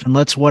stuff and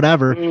let's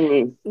whatever.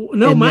 See,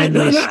 I'm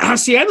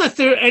not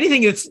there.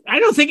 I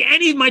don't think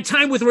any of my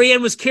time with Rayanne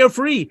was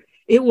carefree.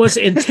 It was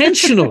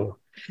intentional.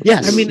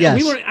 Yes.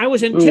 I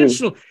was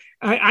intentional.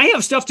 I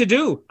have stuff to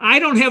do. I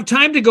don't have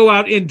time to go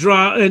out and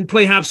draw and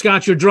play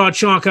hopscotch or draw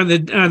chalk on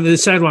the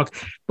sidewalk.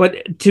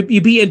 But to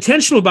be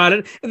intentional about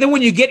it, and then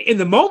when you get in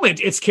the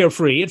moment, it's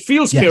carefree. It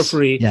feels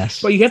carefree.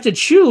 Yes. But you have to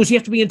choose. You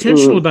have to be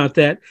intentional about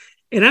that.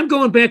 And I'm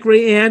going back,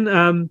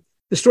 Rayanne.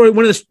 The story.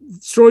 One of the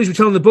stories we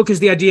tell in the book is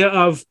the idea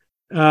of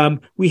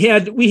we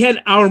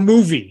had our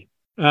movie.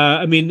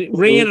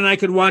 Rayanne and I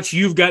could watch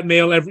You've Got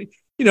Mail every.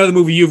 The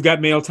movie You've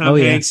Got Mail, Tom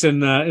Hanks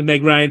and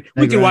Meg Ryan.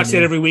 We could watch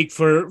that every week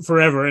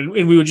forever, and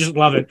we would just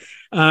love it.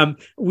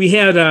 We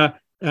had our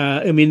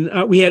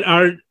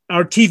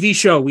TV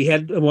show. We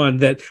had one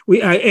that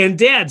and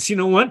dads. You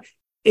know what?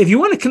 If you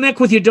want to connect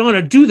with your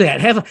daughter, do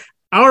that. Have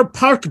our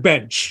park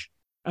bench,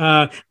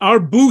 our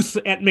booth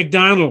at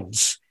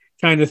McDonald's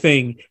kind of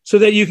thing, so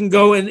that you can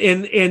go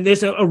and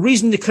there's a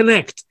reason to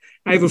connect.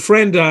 I have a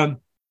friend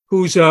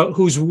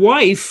whose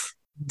wife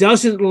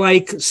doesn't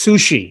like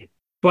sushi,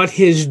 but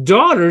his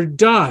daughter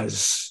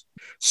does.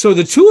 So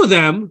the two of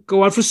them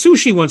go out for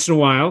sushi once in a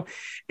while.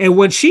 And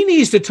when she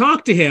needs to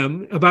talk to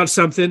him about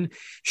something,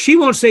 she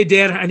won't say,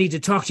 Dad, I need to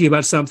talk to you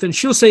about something.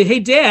 She'll say, hey,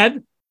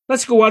 Dad,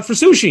 let's go out for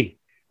sushi.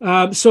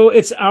 So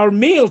it's our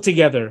meal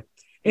together.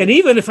 And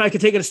even if I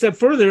could take it a step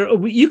further,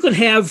 you could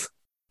have,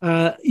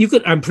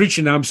 I'm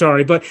preaching now, I'm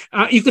sorry, but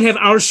you could have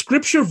our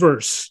scripture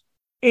verse.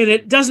 And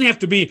it doesn't have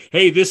to be,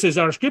 hey, this is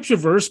our scripture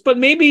verse, but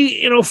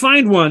maybe,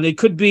 find one. It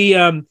could be,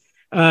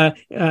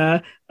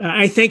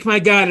 I thank my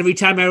God every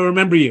time I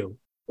remember you,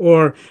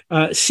 or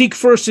seek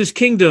first his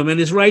kingdom and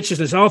his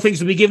righteousness. All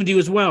things will be given to you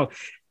as well.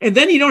 And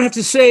then you don't have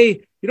to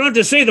say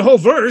the whole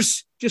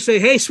verse. Just say,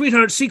 hey,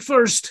 sweetheart, seek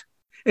first.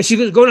 And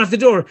she's going out the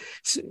door.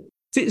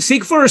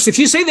 Seek first. If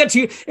you say that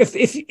to you,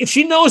 if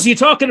she knows you're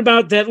talking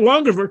about that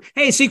longer verse,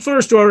 hey, seek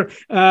first, or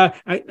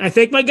I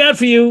thank my God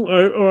for you,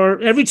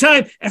 or every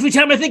time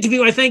I think of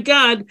you, I thank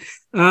God.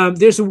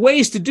 There's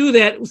ways to do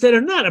that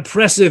are not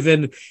oppressive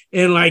and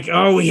like,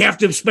 oh, we have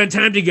to spend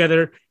time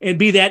together and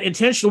be that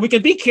intentional. We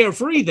can be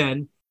carefree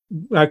then,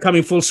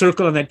 coming full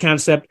circle on that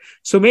concept.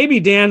 So maybe,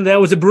 Dan,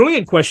 that was a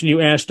brilliant question you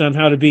asked on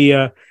how to be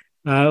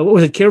what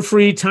was it?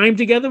 Carefree time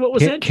together? What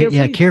was that?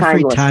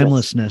 Carefree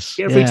timelessness.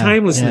 Carefree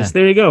timelessness. Yeah.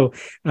 There you go.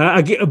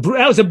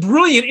 That was a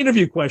brilliant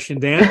interview question,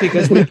 Dan,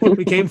 because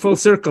we came full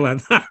circle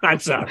on. I'm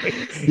sorry.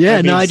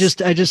 Yeah, I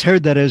just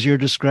heard that as you're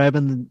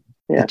describing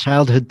the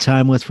childhood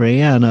time with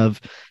Rayanne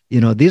of,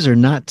 these are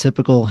not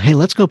typical, hey,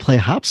 let's go play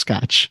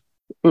hopscotch,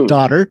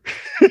 daughter.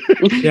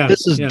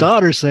 This is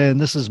daughter saying,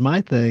 this is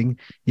my thing.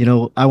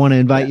 I want to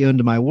invite you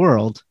into my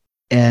world.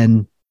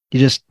 And you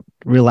just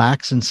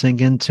relax and sink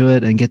into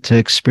it and get to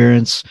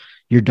experience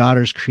your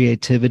daughter's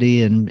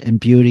creativity and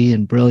beauty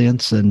and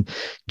brilliance and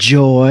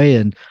joy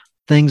and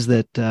things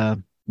that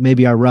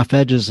maybe our rough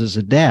edges as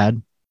a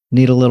dad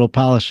need a little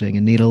polishing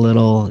and need a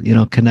little,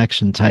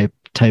 connection type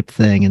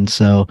thing. And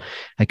so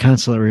I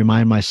constantly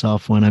remind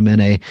myself when I'm in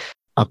a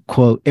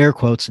quote, air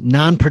quotes,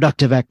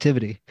 non-productive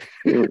activity.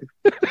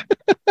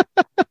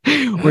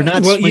 We're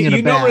not swinging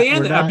a bat.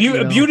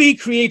 Rayanne, beauty,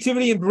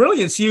 creativity, and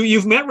brilliance.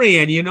 You've met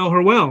Rayanne. You know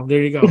her well.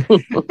 There you go.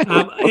 Dan,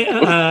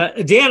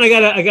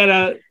 I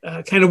gotta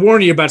kind of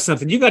warn you about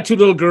something. You got two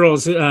little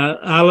girls,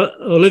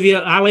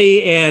 Olivia,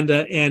 Ali, and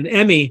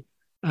Emmy.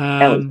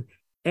 Ellie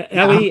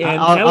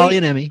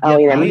and Emmy.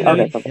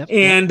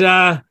 And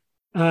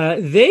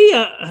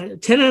they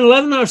 10 and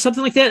 11 or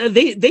something like that.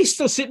 They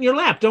still sit in your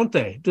lap, don't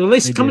they? Do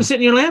they come and sit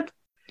in your lap?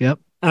 Yep.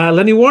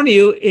 let me warn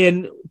you,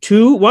 in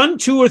 2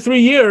 or 3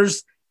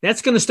 years,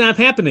 that's going to stop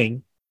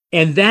happening.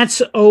 And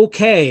that's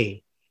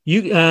okay.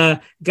 You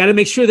got to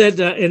make sure that,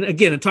 and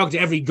again, I talk to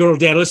every girl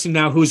dad listening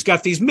now who's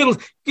got these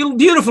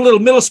beautiful little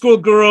middle school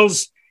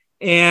girls,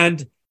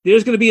 and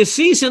there's going to be a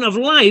season of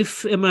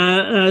life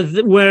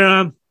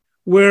where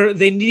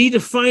they need to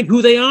find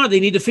who they are. They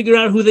need to figure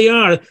out who they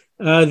are.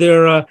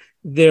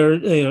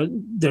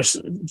 There's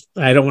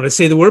I don't want to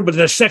say the word, but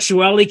their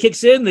sexuality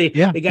kicks in. They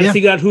got to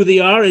figure out who they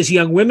are as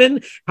young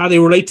women, how they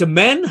relate to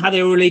men, how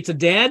they relate to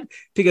dad,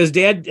 because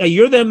dad,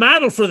 you're the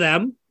model for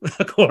them,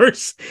 of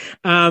course.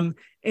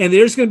 And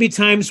there's going to be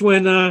times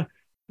when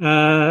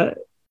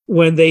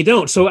they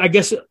don't. So I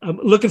guess I'm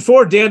looking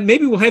forward, Dan.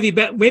 Maybe we'll have you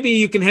back. Maybe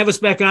you can have us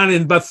back on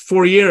in about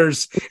 4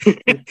 years,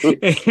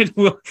 and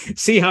we'll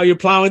see how you're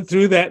plowing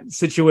through that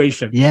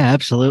situation. Yeah,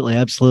 absolutely,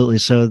 absolutely.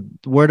 So,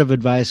 word of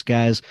advice,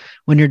 guys: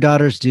 when your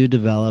daughters do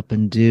develop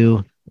and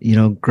do,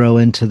 grow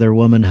into their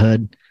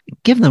womanhood,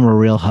 give them a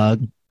real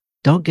hug.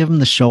 Don't give them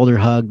the shoulder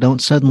hug.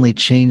 Don't suddenly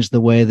change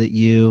the way that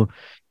you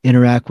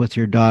interact with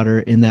your daughter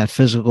in that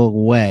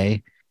physical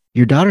way.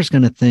 Your daughter's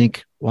going to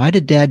think, "Why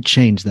did Dad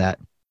change that?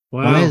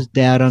 Wow. Why is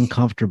Dad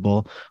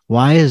uncomfortable?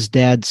 Why is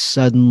Dad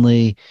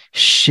suddenly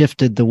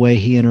shifted the way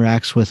he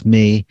interacts with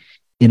me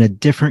in a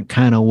different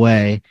kind of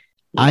way?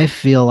 I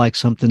feel like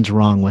something's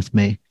wrong with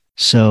me."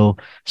 So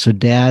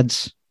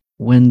dads,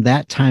 when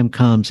that time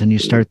comes and you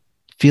start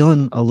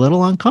feeling a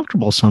little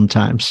uncomfortable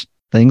sometimes,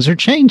 things are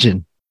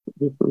changing.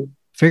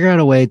 Figure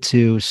out a way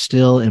to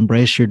still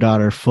embrace your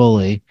daughter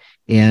fully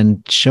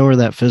and show her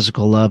that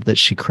physical love that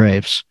she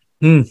craves.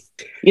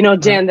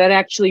 Dan, that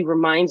actually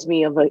reminds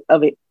me of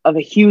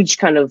a huge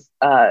kind of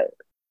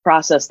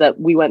process that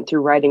we went through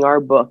writing our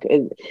book.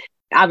 And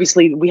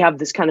obviously we have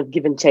this kind of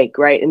give and take,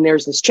 right? And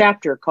there's this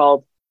chapter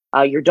called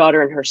Your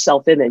Daughter and Her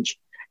Self-Image.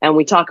 And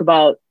we talk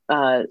about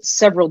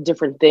several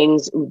different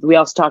things. We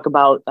also talk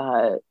about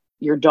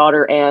your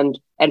daughter and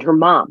her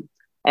mom.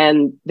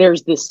 And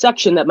there's this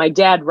section that my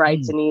dad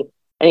writes, and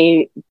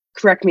he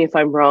correct me if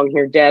I'm wrong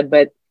here, Dad,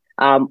 but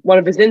one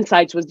of his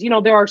insights was,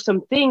 there are some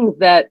things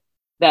that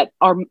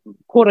are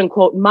quote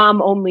unquote mom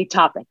only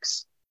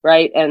topics,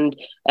 right? And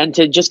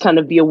to just kind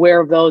of be aware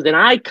of those. And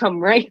I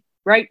come right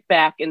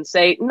back and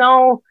say,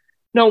 no,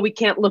 we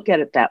can't look at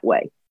it that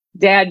way.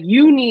 Dad,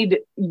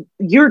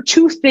 you're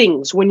two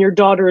things when your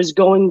daughter is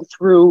going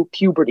through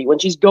puberty, when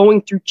she's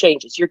going through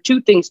changes. You're two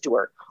things to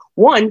her.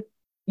 One,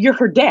 you're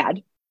her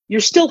dad.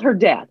 You're still her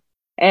dad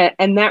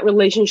and that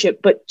relationship.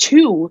 But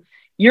two,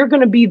 you're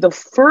going to be the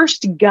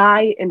first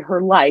guy in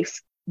her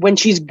life when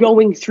she's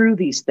going through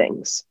these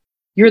things.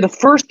 You're the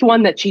first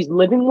one that she's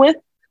living with,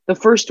 the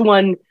first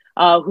one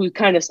who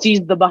kind of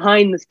sees the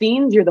behind the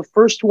scenes. You're the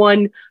first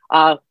one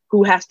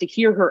who has to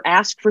hear her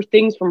ask for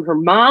things from her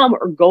mom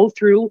or go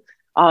through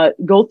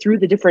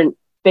the different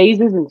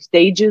phases and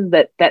stages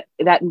that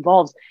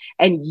involves.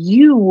 And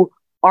you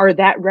are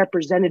that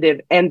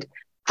representative. And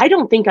I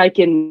don't think I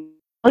can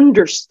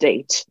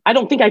overstate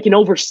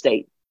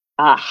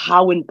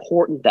how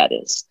important that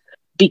is,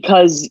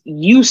 because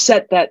you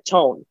set that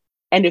tone.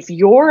 And if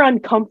you're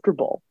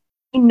uncomfortable,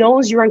 he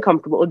knows you're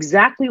uncomfortable,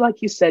 exactly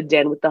like you said,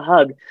 Dan, with the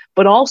hug,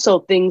 but also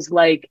things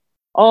like,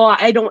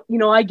 I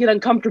get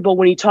uncomfortable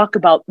when you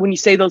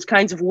say those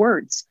kinds of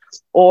words,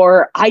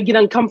 or I get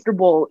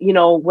uncomfortable,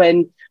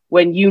 when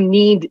you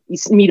need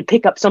me to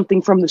pick up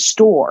something from the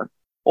store,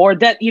 or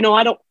that,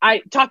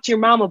 I talk to your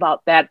mom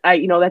about that.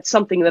 That's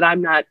something that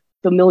I'm not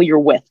familiar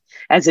with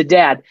as a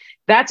dad.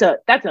 That's a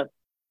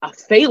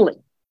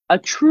failing, a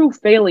true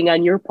failing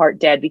on your part,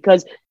 Dad,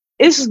 because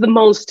this is the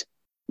most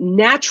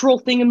natural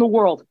thing in the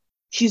world.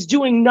 She's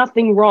doing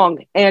nothing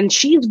wrong, and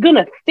she's going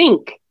to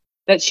think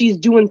that she's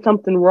doing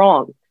something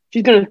wrong.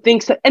 She's going to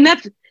think so, and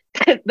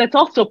that's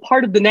also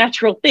part of the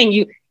natural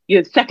thing.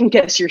 You second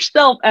guess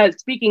yourself as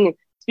speaking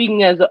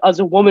as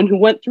a woman who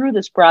went through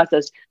this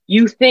process.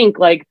 You think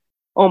like,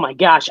 oh my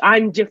gosh,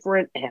 I'm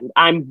different and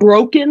I'm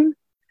broken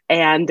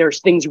and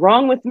there's things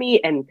wrong with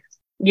me. And,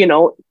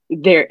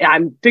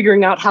 I'm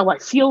figuring out how I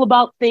feel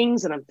about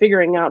things, and I'm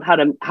figuring out how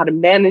to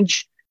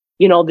manage,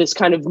 this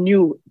kind of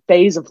new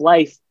phase of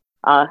life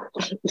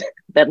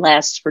that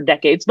lasts for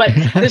decades, but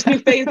this new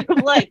phase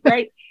of life,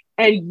 right?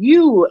 And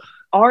you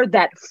are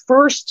that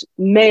first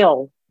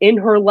male in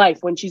her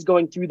life when she's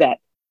going through that.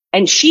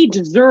 And she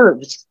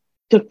deserves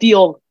to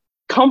feel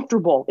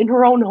comfortable in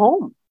her own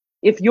home.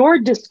 If your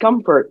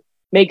discomfort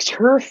makes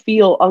her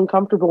feel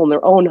uncomfortable in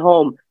their own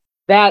home,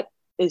 that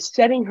is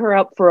setting her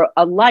up for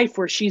a life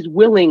where she's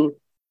willing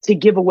to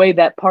give away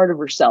that part of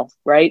herself,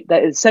 right?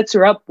 That it sets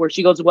her up where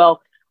she goes,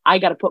 well, I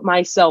got to put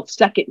myself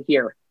second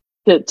here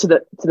to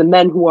the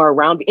men who are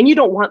around me. And you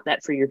don't want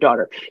that for your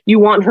daughter. You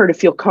want her to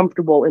feel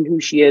comfortable in who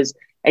she is.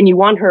 And you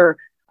want her,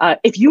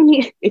 if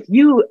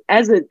you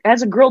as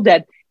a girl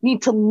dad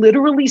need to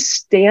literally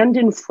stand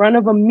in front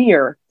of a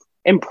mirror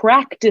and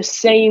practice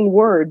saying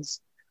words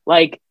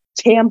like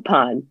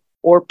tampon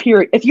or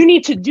period. If you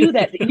need to do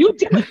that, you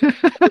do it. Stand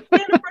in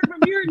front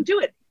of a mirror and do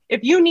it.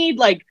 If you need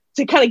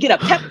to kind of get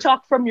a pep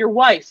talk from your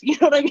wife, you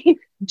know what I mean?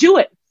 Do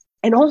it.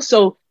 And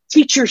also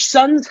teach your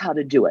sons how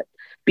to do it,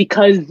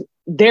 because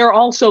they're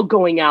also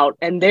going out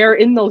and they're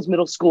in those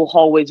middle school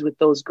hallways with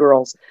those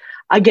girls.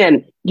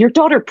 Again, your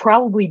daughter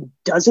probably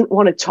doesn't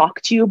want to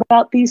talk to you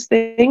about these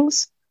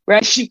things,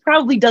 right? She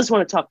probably does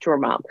want to talk to her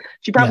mom.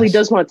 She probably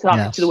does want to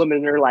talk to the women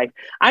in her life.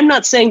 I'm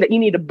not saying that you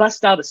need to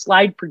bust out a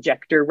slide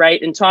projector,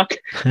 right, and talk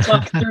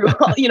through,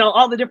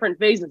 all the different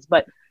phases.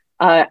 But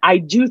I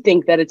do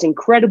think that it's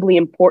incredibly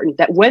important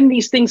that when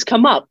these things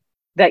come up,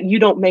 that you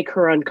don't make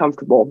her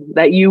uncomfortable,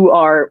 that you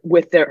are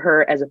with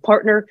her as a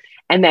partner,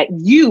 and that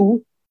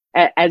you,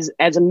 as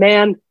a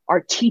man, are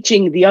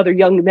teaching the other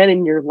young men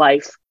in your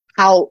life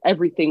how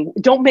everything.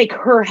 Don't make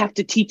her have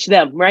to teach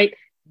them, right?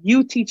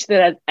 You teach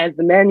that as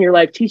the man in your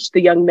life, teach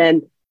the young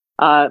men,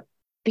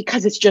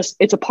 because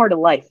it's a part of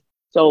life.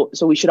 So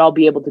we should all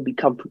be able to be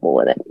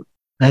comfortable in it.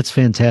 That's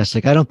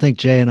fantastic. I don't think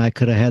Jay and I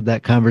could have had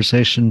that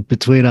conversation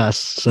between us.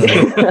 So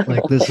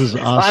this is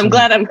awesome.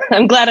 Well,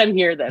 I'm glad I'm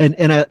here then.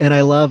 And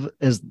I love,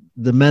 as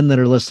the men that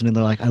are listening,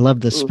 they're like, I love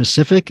the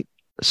specific,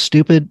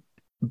 stupid,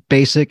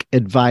 basic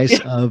advice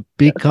of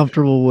be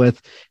comfortable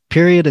with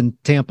period and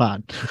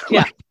tampon.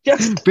 Yeah.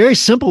 Just very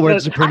simple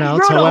words to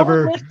pronounce.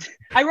 However,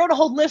 I wrote a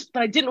whole list,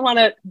 but I didn't want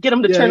to get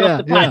them to turn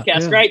off the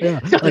podcast, right? Yeah.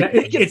 So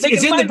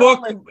it's in the book.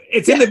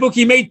 It's in the book.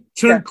 You may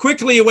turn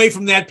quickly away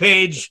from that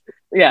page.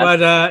 Yeah,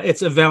 but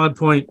it's a valid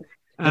point.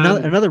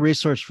 Another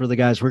resource for the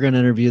guys, we're going to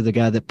interview the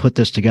guy that put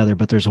this together,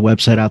 but there's a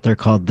website out there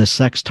called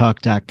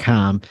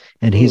thesextalk.com,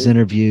 and he's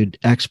interviewed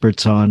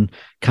experts on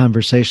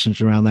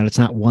conversations around that. It's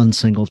not one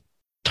single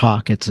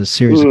talk, it's a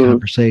series of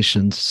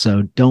conversations.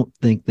 So don't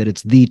think that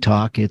it's the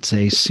talk, it's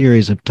a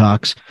series of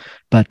talks.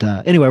 But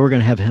anyway, we're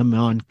going to have him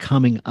on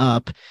coming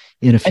up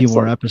in a few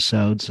more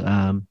episodes.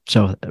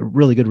 So a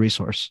really good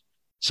resource.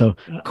 So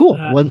cool.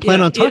 Wasn't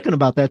planning on talking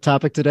about that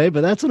topic today,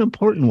 but that's an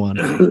important one.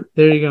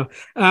 There you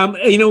go.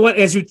 You know what?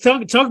 As we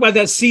talk about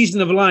that season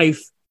of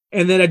life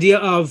and that idea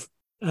of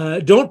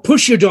don't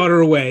push your daughter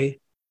away,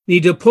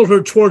 need to pull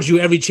her towards you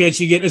every chance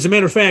you get. As a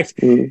matter of fact,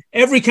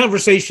 every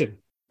conversation,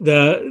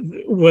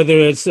 whether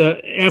it's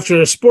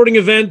after a sporting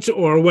event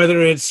or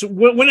whether it's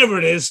whenever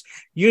it is,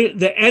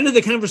 the end of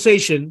the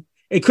conversation,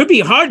 it could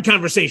be a hard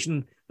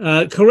conversation,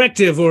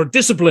 corrective or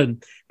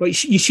discipline,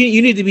 but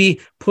you need to be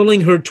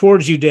pulling her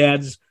towards you,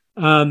 dads.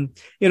 You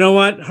know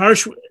what?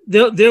 Harsh.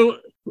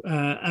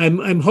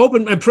 I'm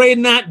hoping, I'm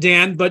praying not,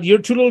 Dan, but your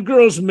two little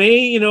girls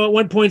may, at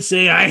one point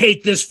say, "I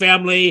hate this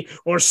family,"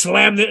 or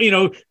slam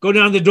go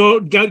down the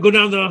door, go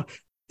down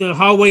the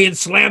hallway and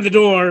slam the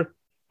door.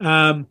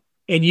 And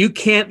you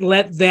can't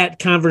let that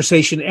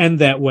conversation end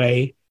that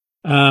way.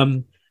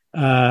 There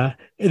are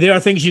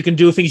things you can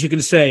do, things you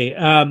can say.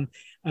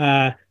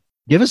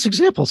 Give us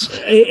examples.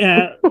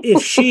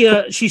 If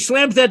she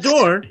slams that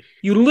door,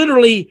 you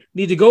literally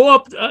need to go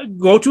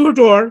to her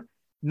door,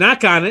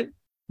 knock on it.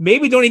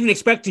 Maybe don't even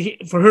expect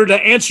for her to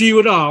answer you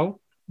at all,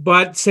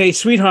 but say,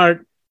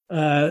 "Sweetheart,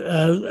 Emmy,"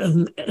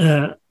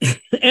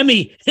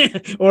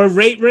 or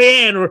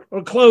Rayanne,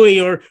 or Chloe,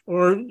 or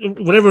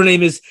whatever her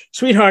name is.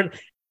 "Sweetheart,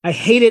 I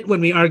hate it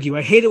when we argue.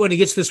 I hate it when it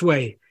gets this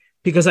way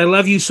because I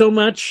love you so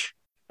much.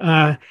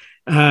 You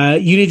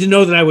need to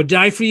know that I would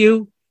die for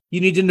you. You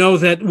need to know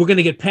that we're going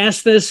to get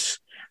past this.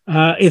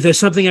 If there's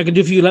something I can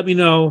do for you, let me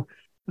know.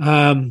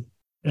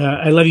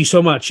 I love you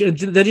so much." And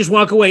then just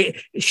walk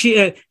away.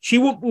 She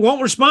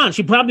won't respond.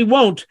 She probably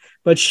won't,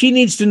 but she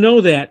needs to know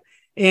that.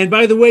 And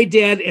by the way,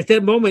 Dad, at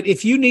that moment,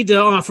 if you need to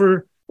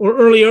offer, or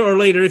earlier or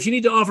later, if you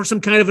need to offer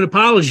some kind of an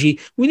apology,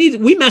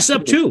 we mess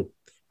up too.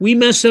 We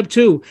mess up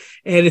too.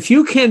 And if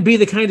you can be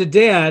the kind of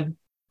dad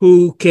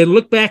who can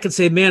look back and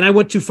say, "Man, I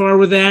went too far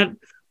with that,"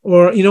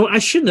 or, "I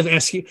shouldn't have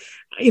asked you.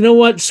 You know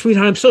what,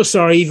 sweetheart, I'm so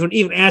sorry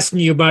even asking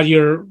you about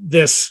your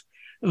this,"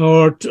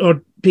 or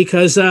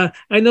because I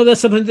know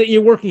that's something that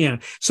you're working on.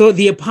 So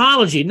the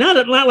apology,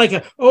 not like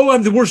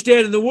I'm the worst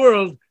dad in the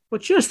world,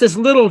 but just this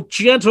little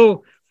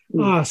gentle,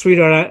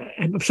 "Sweetheart,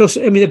 I'm so,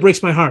 it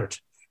breaks my heart."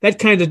 That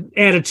kind of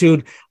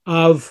attitude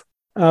of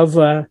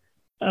that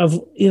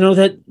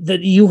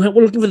you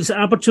we're looking for this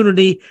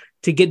opportunity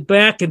to get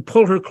back and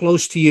pull her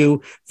close to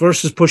you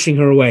versus pushing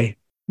her away.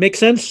 Make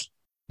sense?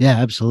 Yeah,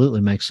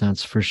 absolutely makes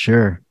sense for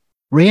sure.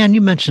 Rayanne,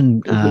 you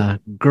mentioned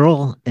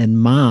girl and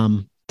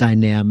mom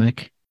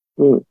dynamic.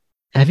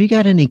 Have you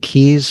got any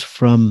keys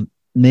from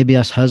maybe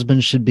us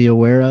husbands should be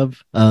aware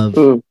of,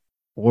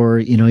 or,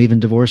 even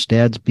divorced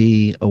dads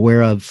be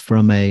aware of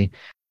from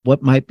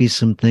what might be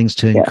some things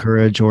to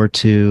encourage or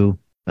to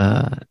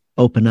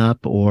open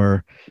up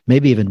or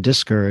maybe even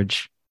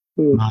discourage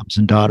moms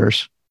and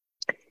daughters?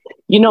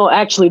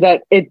 Actually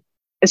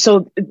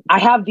so I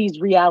have these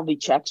reality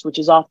checks, which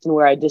is often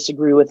where I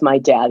disagree with my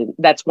dad. And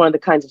that's one of the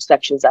kinds of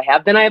sections I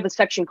have. Then I have a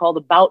section called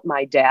About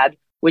My Dad,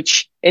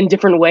 which in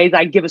different ways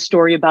I give a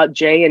story about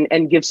Jay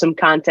and give some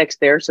context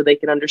there so they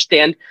can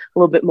understand a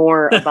little bit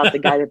more about the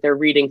guy that they're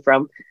reading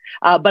from.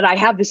 But I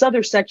have this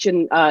other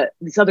section,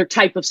 this other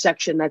type of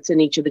section that's in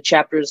each of the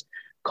chapters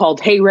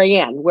called Hey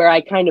Rayanne, where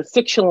I kind of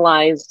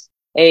fictionalize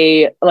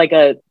a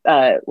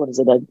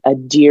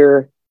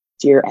deer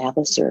Dear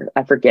Alice, or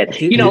I forget,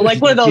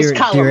 like one of those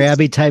columns. Dear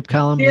Abby type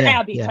column. Dear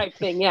Abby type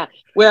thing, yeah.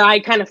 Where I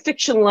kind of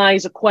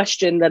fictionalize a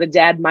question that a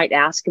dad might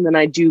ask, and then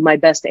I do my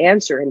best to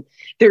answer. And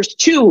there's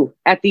two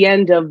at the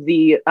end of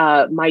the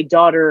my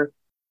daughter,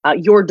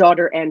 your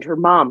daughter and her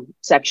mom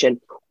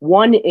section.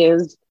 One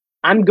is,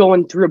 I'm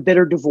going through a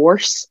bitter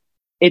divorce.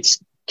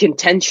 It's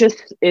contentious.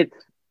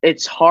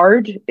 It's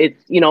hard.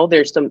 It's,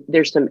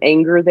 there's some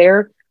anger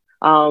there.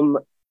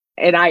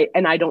 And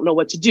I don't know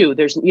what to do.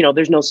 There's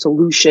no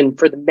solution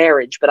for the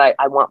marriage, but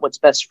I want what's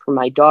best for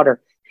my daughter.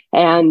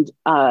 And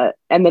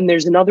then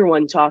there's another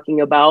one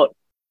talking about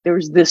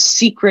there's this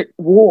secret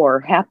war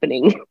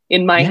happening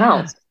in my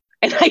house.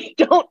 And I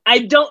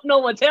don't know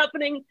what's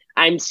happening.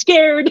 I'm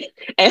scared,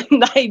 and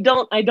I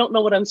don't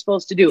know what I'm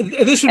supposed to do.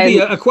 This would be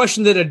a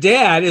question that a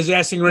dad is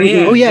asking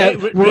Renee. Oh yeah,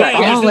 we're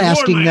all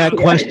asking that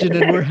question,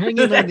 and we're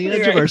hanging on the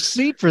edge of our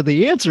seat for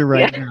the answer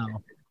right now.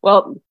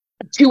 Well,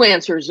 two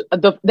answers.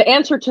 The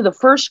answer to the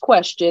first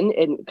question,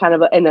 in kind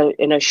of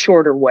in a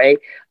shorter way,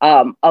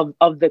 of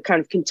the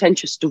kind of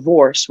contentious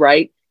divorce,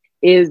 right,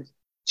 is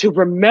to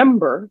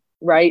remember,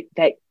 right,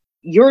 that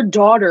your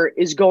daughter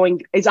is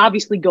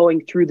obviously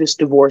going through this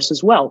divorce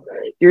as well.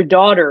 Your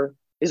daughter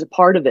is a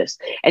part of this,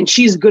 and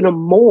she's going to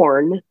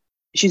mourn.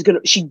 She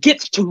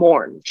gets to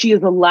mourn. She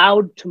is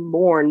allowed to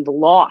mourn the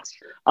loss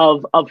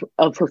of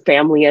her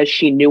family as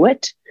she knew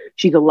it.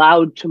 She's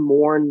allowed to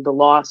mourn the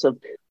loss of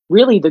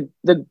really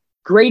the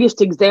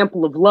greatest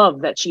example of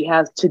love that she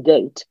has to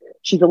date.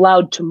 She's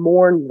allowed to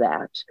mourn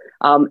that.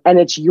 And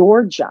it's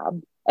your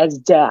job as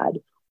dad,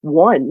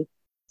 one,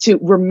 to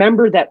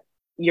remember that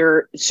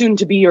your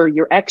soon-to-be or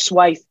your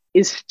ex-wife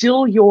is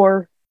still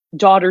your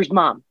daughter's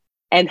mom.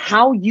 And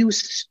how you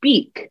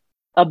speak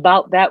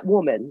about that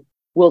woman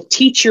will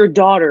teach your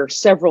daughter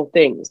several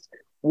things.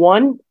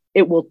 One,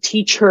 it will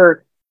teach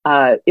her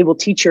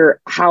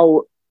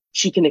how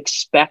she can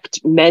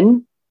expect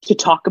men to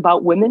talk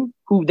about women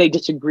who they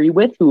disagree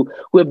with, who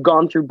have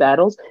gone through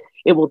battles.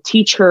 It will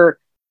teach her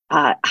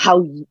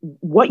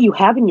what you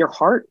have in your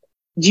heart.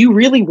 Do you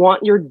really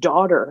want your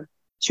daughter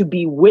to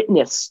be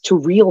witness to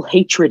real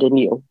hatred in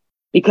you?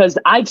 Because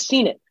I've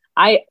seen it.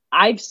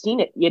 I've seen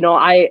it.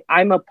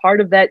 I'm a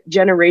part of that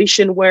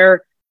generation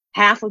where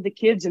half of the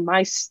kids in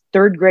my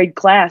third grade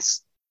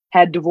class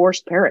had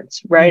divorced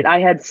parents, right? I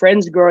had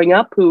friends growing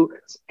up who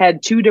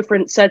had two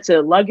different sets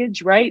of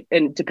luggage, right?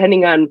 And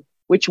depending on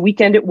which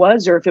weekend it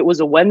was, or if it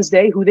was a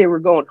Wednesday, who they were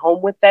going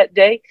home with that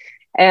day.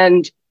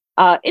 And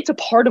it's a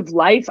part of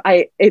life.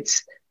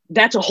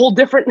 That's a whole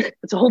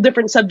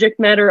different subject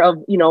matter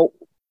of,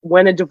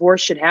 when a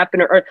divorce should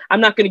happen, or I'm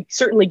not going to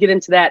certainly get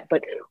into that.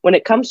 But when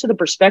it comes to the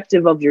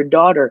perspective of your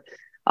daughter,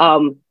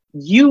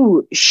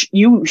 you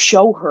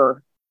show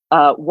her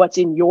what's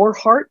in your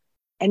heart.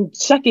 And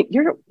second,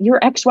 your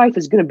ex-wife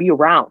is going to be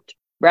around,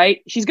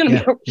 right? She's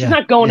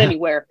not going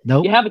anywhere.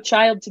 Nope. You have a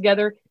child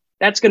together.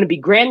 That's going to be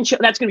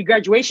that's going to be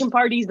graduation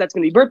parties. That's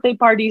going to be birthday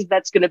parties.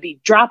 That's going to be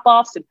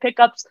drop-offs and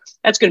pickups.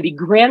 That's going to be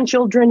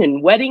grandchildren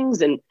and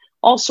weddings and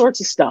all sorts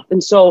of stuff.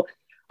 And so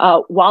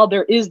while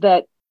there is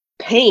that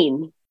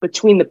pain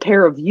between the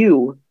pair of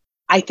you,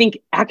 I think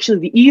actually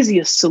the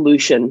easiest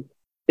solution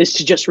is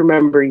to just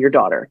remember your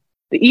daughter.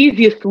 The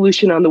easiest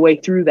solution on the way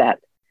through that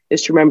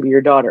is to remember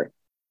your daughter.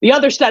 The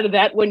other side of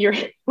that, when you're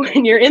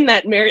in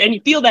that marriage and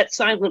you feel that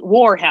silent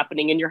war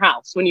happening in your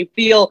house, when you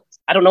feel,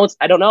 I don't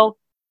know,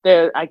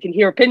 I can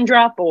hear a pin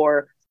drop,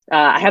 or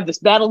I have this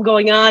battle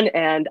going on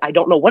and I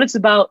don't know what it's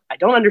about. I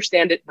don't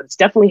understand it, but it's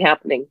definitely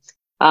happening.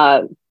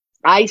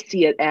 I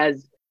see it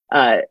as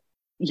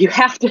you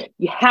have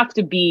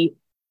to be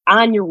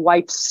on your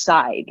wife's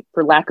side,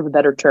 for lack of a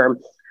better term.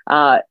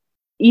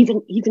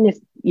 Even if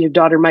your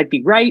daughter might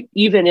be right,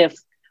 even if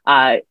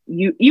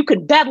you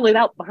could battle it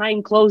out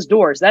behind closed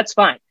doors, that's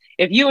fine.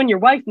 If you and your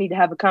wife need to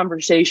have a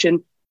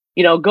conversation,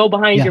 go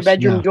behind your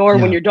bedroom door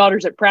when your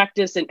daughter's at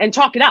practice and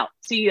talk it out.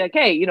 See, like,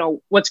 hey,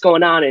 what's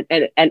going on,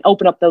 and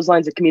open up those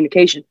lines of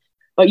communication.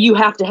 But you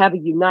have to have a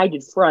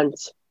united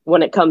front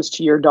when it comes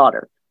to your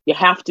daughter. You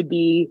have to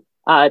be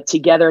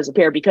together as a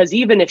pair, because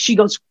even if she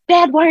goes,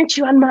 Dad, why aren't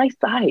you on my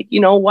side?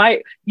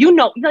 Why,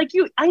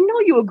 I know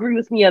you agree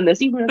with me on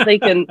this, even if they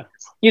can,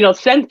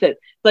 sense it.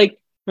 Like,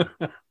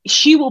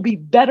 she will be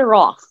better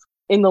off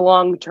in the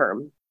long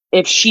term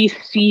if she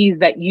sees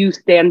that you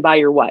stand by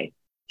your wife.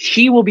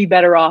 She will be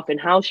better off in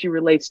how she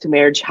relates to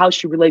marriage, how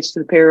she relates to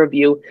the pair of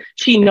you.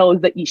 She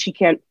knows that she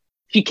can't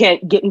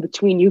get in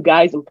between you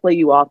guys and play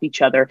you off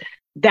each other.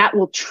 That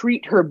will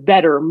treat her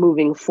better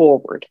moving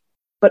forward.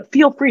 But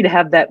feel free to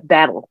have that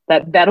battle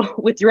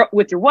with your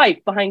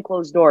wife behind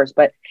closed doors.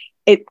 But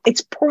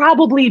it's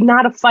probably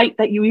not a fight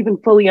that you even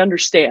fully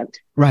understand.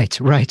 Right.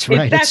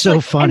 It's so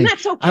funny.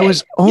 Okay. I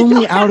was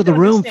only out of the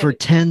room for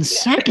 10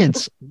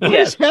 seconds. What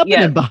is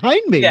happening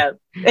behind me? Yeah,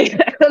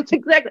 that's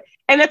exactly.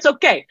 And that's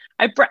okay.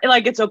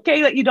 It's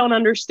okay that you don't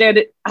understand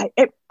it.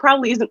 It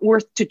probably isn't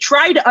worth to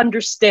try to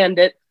understand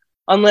it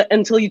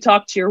until you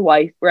talk to your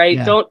wife, right?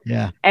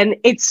 Yeah. And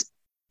it's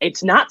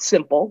not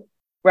simple,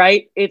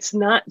 right? It's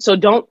not. So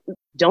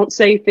don't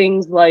say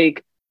things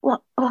like,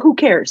 well, who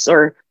cares?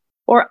 Or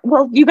Or,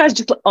 well, you guys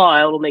just,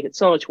 it'll make it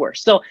so much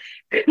worse. So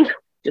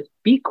just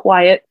be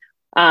quiet.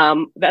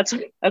 That's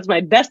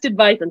my best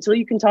advice until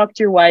you can talk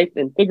to your wife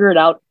and figure it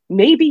out.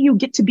 Maybe you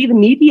get to be the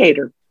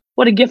mediator.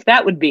 What a gift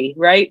that would be,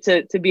 right?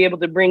 To be able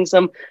to bring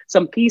some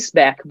peace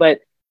back.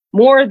 But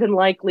more than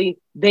likely,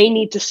 they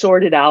need to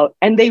sort it out,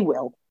 and they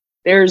will.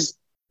 There's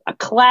a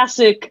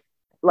classic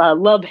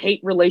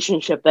love-hate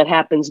relationship that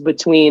happens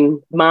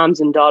between moms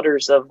and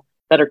daughters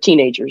that are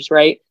teenagers,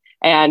 right?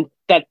 And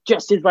that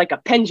just is like a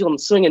pendulum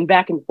swinging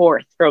back and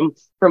forth from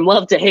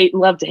love to hate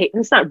and love to hate.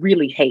 And it's not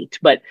really hate,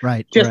 but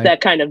that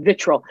kind of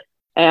vitriol.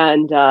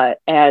 And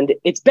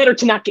it's better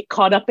to not get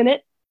caught up in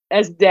it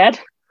as dad,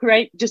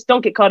 right? Just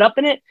don't get caught up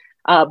in it.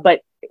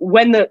 But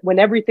when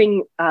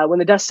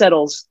the dust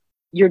settles,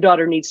 your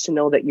daughter needs to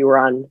know that you are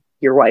on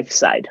your wife's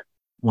side.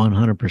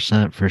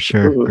 100% for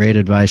sure. Mm-hmm. Great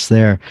advice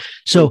there.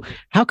 So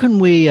how can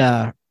we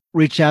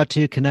reach out to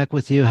you, connect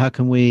with you? How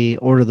can we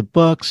order the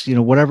books?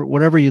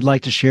 Whatever you'd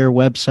like to share,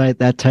 website,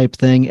 that type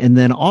thing. And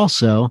then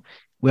also,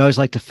 we always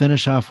like to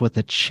finish off with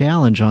a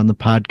challenge on the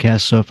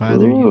podcast. So if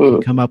either you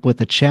can come up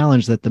with a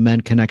challenge that the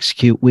men can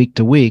execute week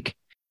to week,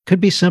 could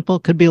be simple,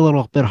 could be a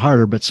little bit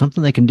harder, but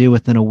something they can do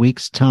within a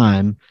week's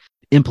time,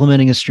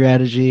 implementing a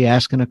strategy,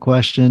 asking a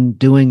question,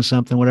 doing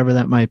something, whatever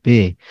that might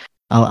be.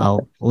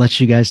 I'll let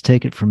you guys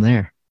take it from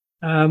there.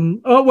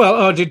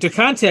 To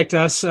contact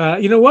us,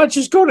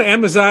 just go to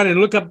Amazon and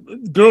look up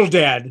Girl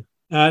Dad.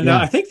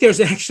 Now, I think there's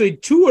actually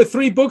 2 or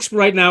 3 books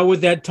right now with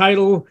that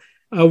title.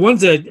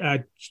 One's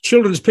a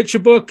children's picture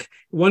book.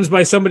 One's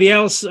by somebody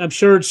else. I'm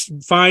sure it's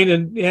fine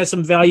and it has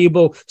some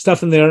valuable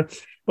stuff in there.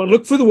 But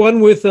look for the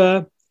one with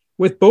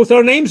both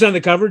our names on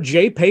the cover,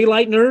 Jay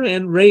Payleitner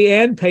and Ray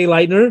Ann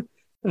Payleitner.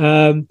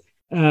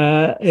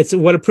 It's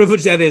what a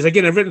privilege that is.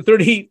 Again, I've written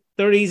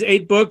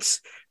 38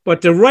 books,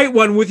 but to write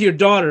one with your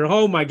daughter,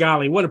 oh my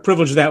golly, what a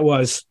privilege that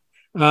was.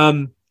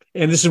 And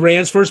this is Ray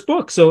Ann's first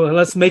book, so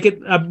let's make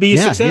it be a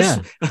success.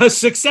 Yeah. A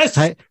success.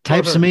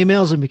 Type some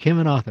emails and became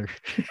an author.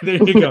 There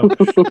you go.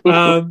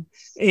 A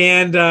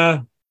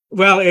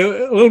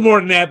little more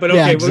than that, but okay.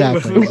 Yeah,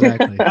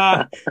 exactly.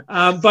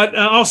 But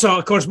also,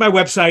 of course, my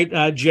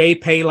website, Jay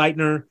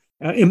Payleitner.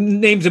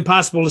 Name's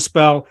impossible to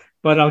spell,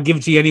 but I'll give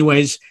it to you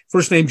anyways.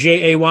 First name,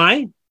 Jay.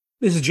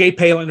 This is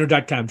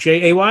jpayleitner.com.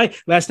 Jay,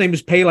 last name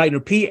is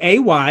Payleitner,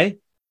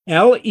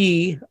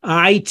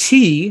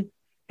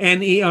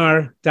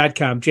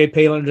 Payleitner.com,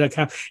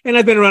 jpayleitner.com. And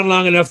I've been around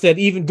long enough that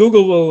even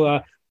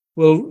Google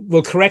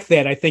will correct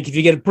that. I think if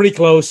you get it pretty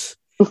close,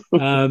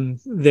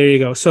 there you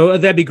go. So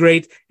that'd be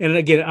great. And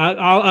again,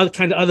 all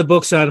kind of other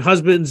books on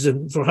husbands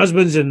and for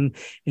husbands and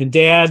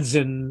dads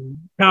and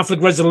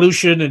conflict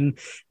resolution and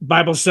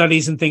Bible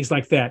studies and things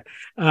like that.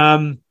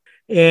 And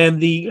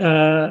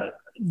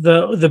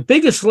the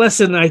biggest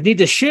lesson I need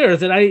to share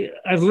that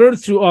I've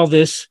learned through all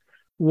this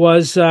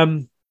was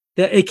that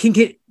it can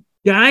get,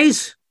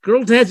 guys,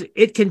 girl dads,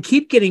 it can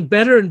keep getting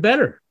better and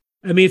better.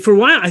 I mean, for a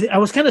while, I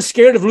was kind of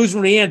scared of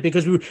losing Ray Ann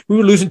because we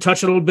were losing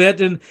touch a little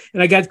bit, and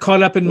I got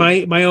caught up in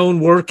my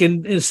own work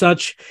and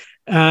such.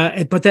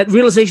 But that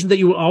realization that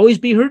you will always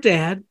be her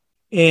dad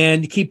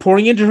and keep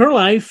pouring into her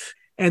life.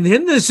 And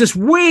then there's this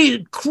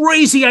way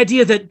crazy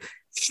idea that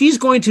she's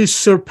going to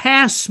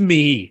surpass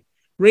me.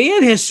 Ray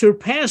Ann has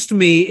surpassed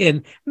me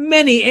in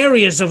many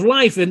areas of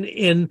life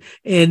and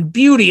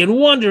beauty and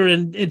wonder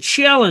and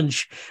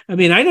challenge. I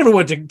mean, I never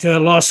went to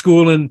law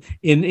school in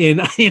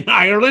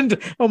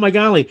Ireland. Oh my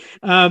golly.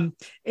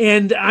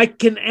 And I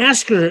can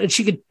ask her and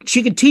she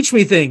could teach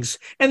me things.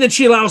 And then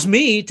she allows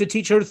me to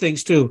teach her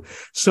things too.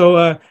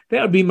 So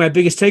that would be my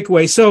biggest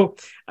takeaway. So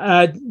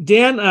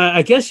Dan,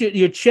 I guess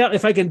your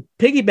if I can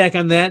piggyback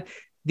on that,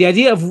 the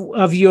idea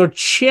of your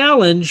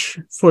challenge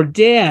for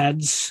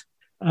dads,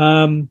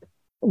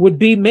 would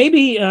be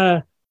maybe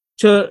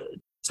to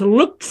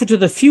look to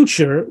the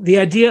future, the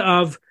idea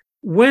of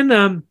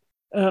when,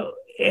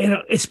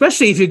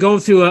 especially if you're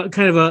going through a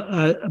kind of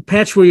a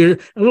patch where you're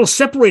a little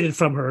separated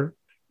from her,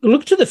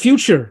 look to the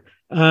future.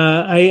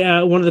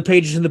 One of the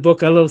pages in the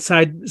book, a little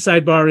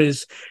sidebar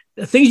is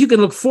things you can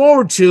look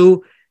forward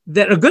to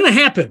that are going to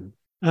happen.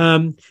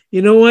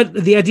 You know what?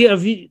 The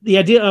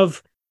idea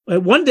of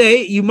one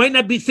day, you might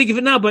not be thinking of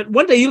it now, but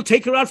one day you'll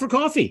take her out for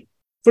coffee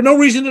for no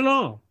reason at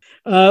all.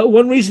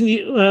 One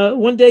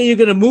day you're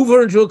going to move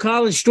her into a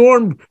college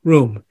dorm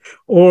room,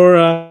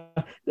 or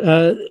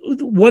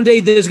one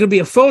day there's going to be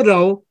a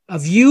photo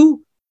of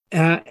you,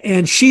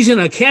 and she's in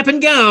a cap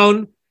and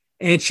gown,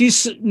 and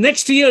she's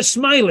next to you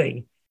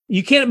smiling.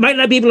 Might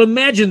not be able to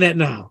imagine that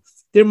now.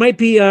 There might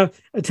be a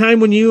time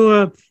when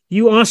you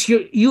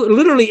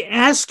literally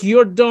ask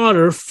your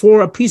daughter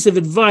for a piece of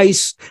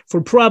advice for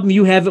a problem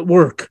you have at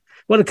work.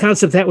 What a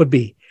concept that would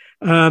be.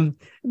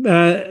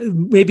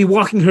 Maybe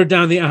walking her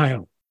down the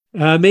aisle.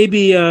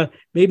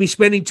 Maybe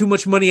spending too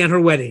much money on her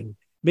wedding,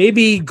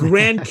 maybe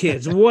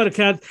grandkids.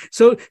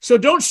 So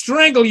don't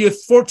strangle your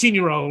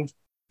 14-year-old,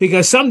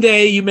 because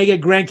someday you may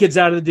get grandkids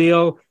out of the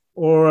deal,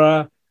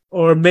 or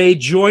may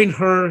join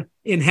her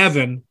in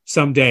heaven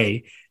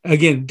someday.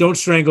 Again, don't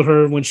strangle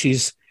her when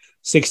she's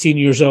 16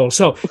 years old.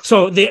 So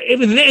in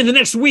the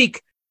next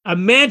week,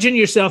 imagine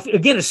yourself,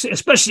 again,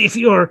 especially if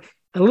you're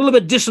a little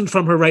bit distant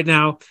from her right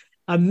now,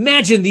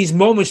 imagine these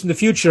moments in the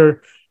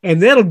future,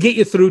 and that'll get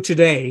you through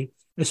today,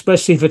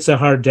 especially if it's a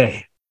hard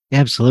day.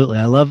 Absolutely.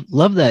 I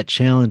love that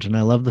challenge. And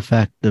I love the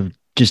fact of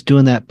just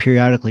doing that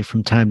periodically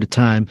from time to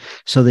time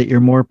so that you're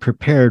more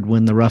prepared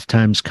when the rough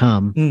times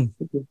come.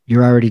 Mm-hmm.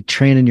 You're already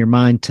training your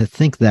mind to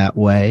think that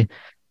way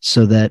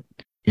so that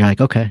you're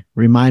like, okay,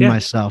 remind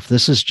myself,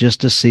 this is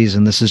just a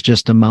season. This is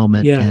just a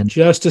moment. Yeah, and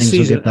just a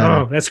season.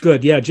 Oh, that's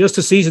good. Yeah, just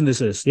a season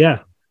this is. Yeah.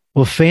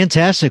 Well,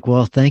 fantastic.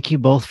 Well, thank you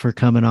both for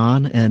coming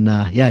on. And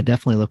I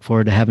definitely look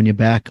forward to having you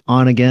back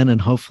on again and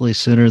hopefully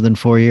sooner than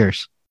 4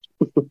 years.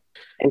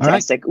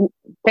 Fantastic. Right.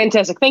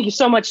 Fantastic. Thank you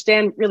so much,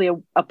 Dan. Really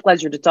a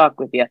pleasure to talk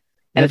with you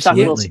and talk a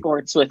little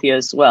sports with you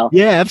as well.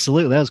 Yeah,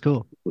 absolutely. That was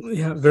cool.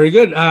 Yeah, very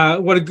good.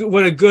 What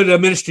a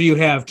good ministry you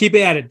have. Keep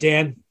at it,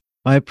 Dan.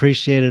 I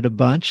appreciate it a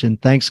bunch.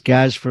 And thanks,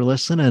 guys, for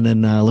listening.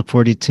 And look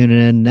forward to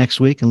tuning in next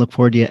week and look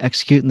forward to you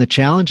executing the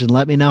challenge and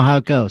let me know how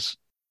it goes.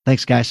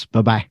 Thanks, guys.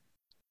 Bye-bye.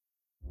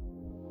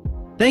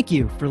 Thank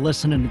you for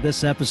listening to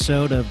this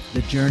episode of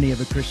the Journey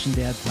of a Christian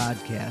Dad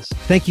podcast.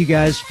 Thank you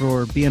guys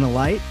for being a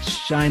light.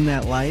 Shine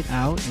that light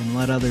out and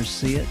let others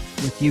see it.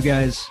 With you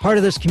guys part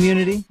of this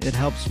community, it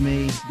helps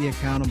me be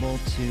accountable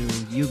to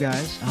you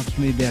guys. It helps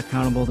me be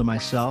accountable to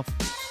myself,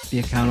 be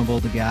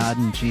accountable to God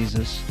and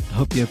Jesus. I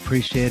hope you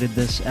appreciated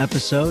this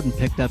episode and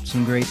picked up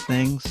some great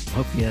things.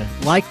 Hope you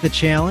like the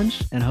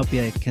challenge and hope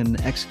you can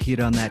execute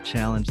on that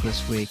challenge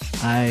this week.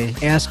 I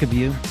ask of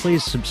you,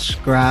 please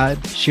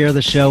subscribe, share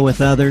the show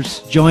with others.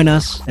 Join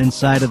us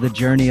inside of the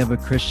Journey of a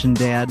Christian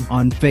Dad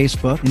on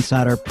Facebook,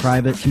 inside our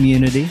private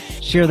community.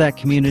 Share that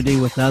community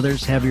with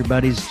others. Have your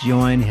buddies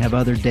join. Have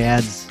other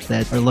dads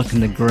that are looking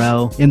to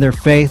grow in their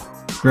faith,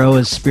 grow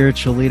as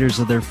spiritual leaders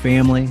of their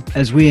family.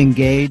 As we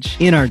engage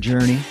in our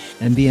journey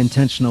and be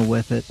intentional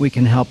with it, we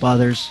can help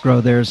others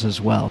grow theirs as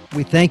well.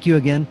 We thank you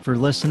again for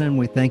listening.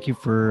 We thank you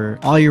for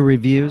all your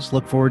reviews.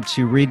 Look forward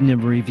to reading a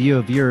review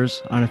of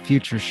yours on a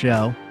future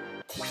show.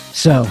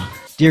 So,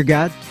 dear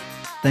God,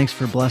 thanks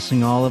for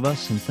blessing all of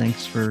us and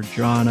thanks for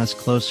drawing us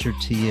closer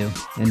to you.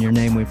 In your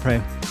name we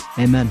pray.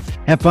 Amen.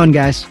 Have fun,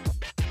 guys.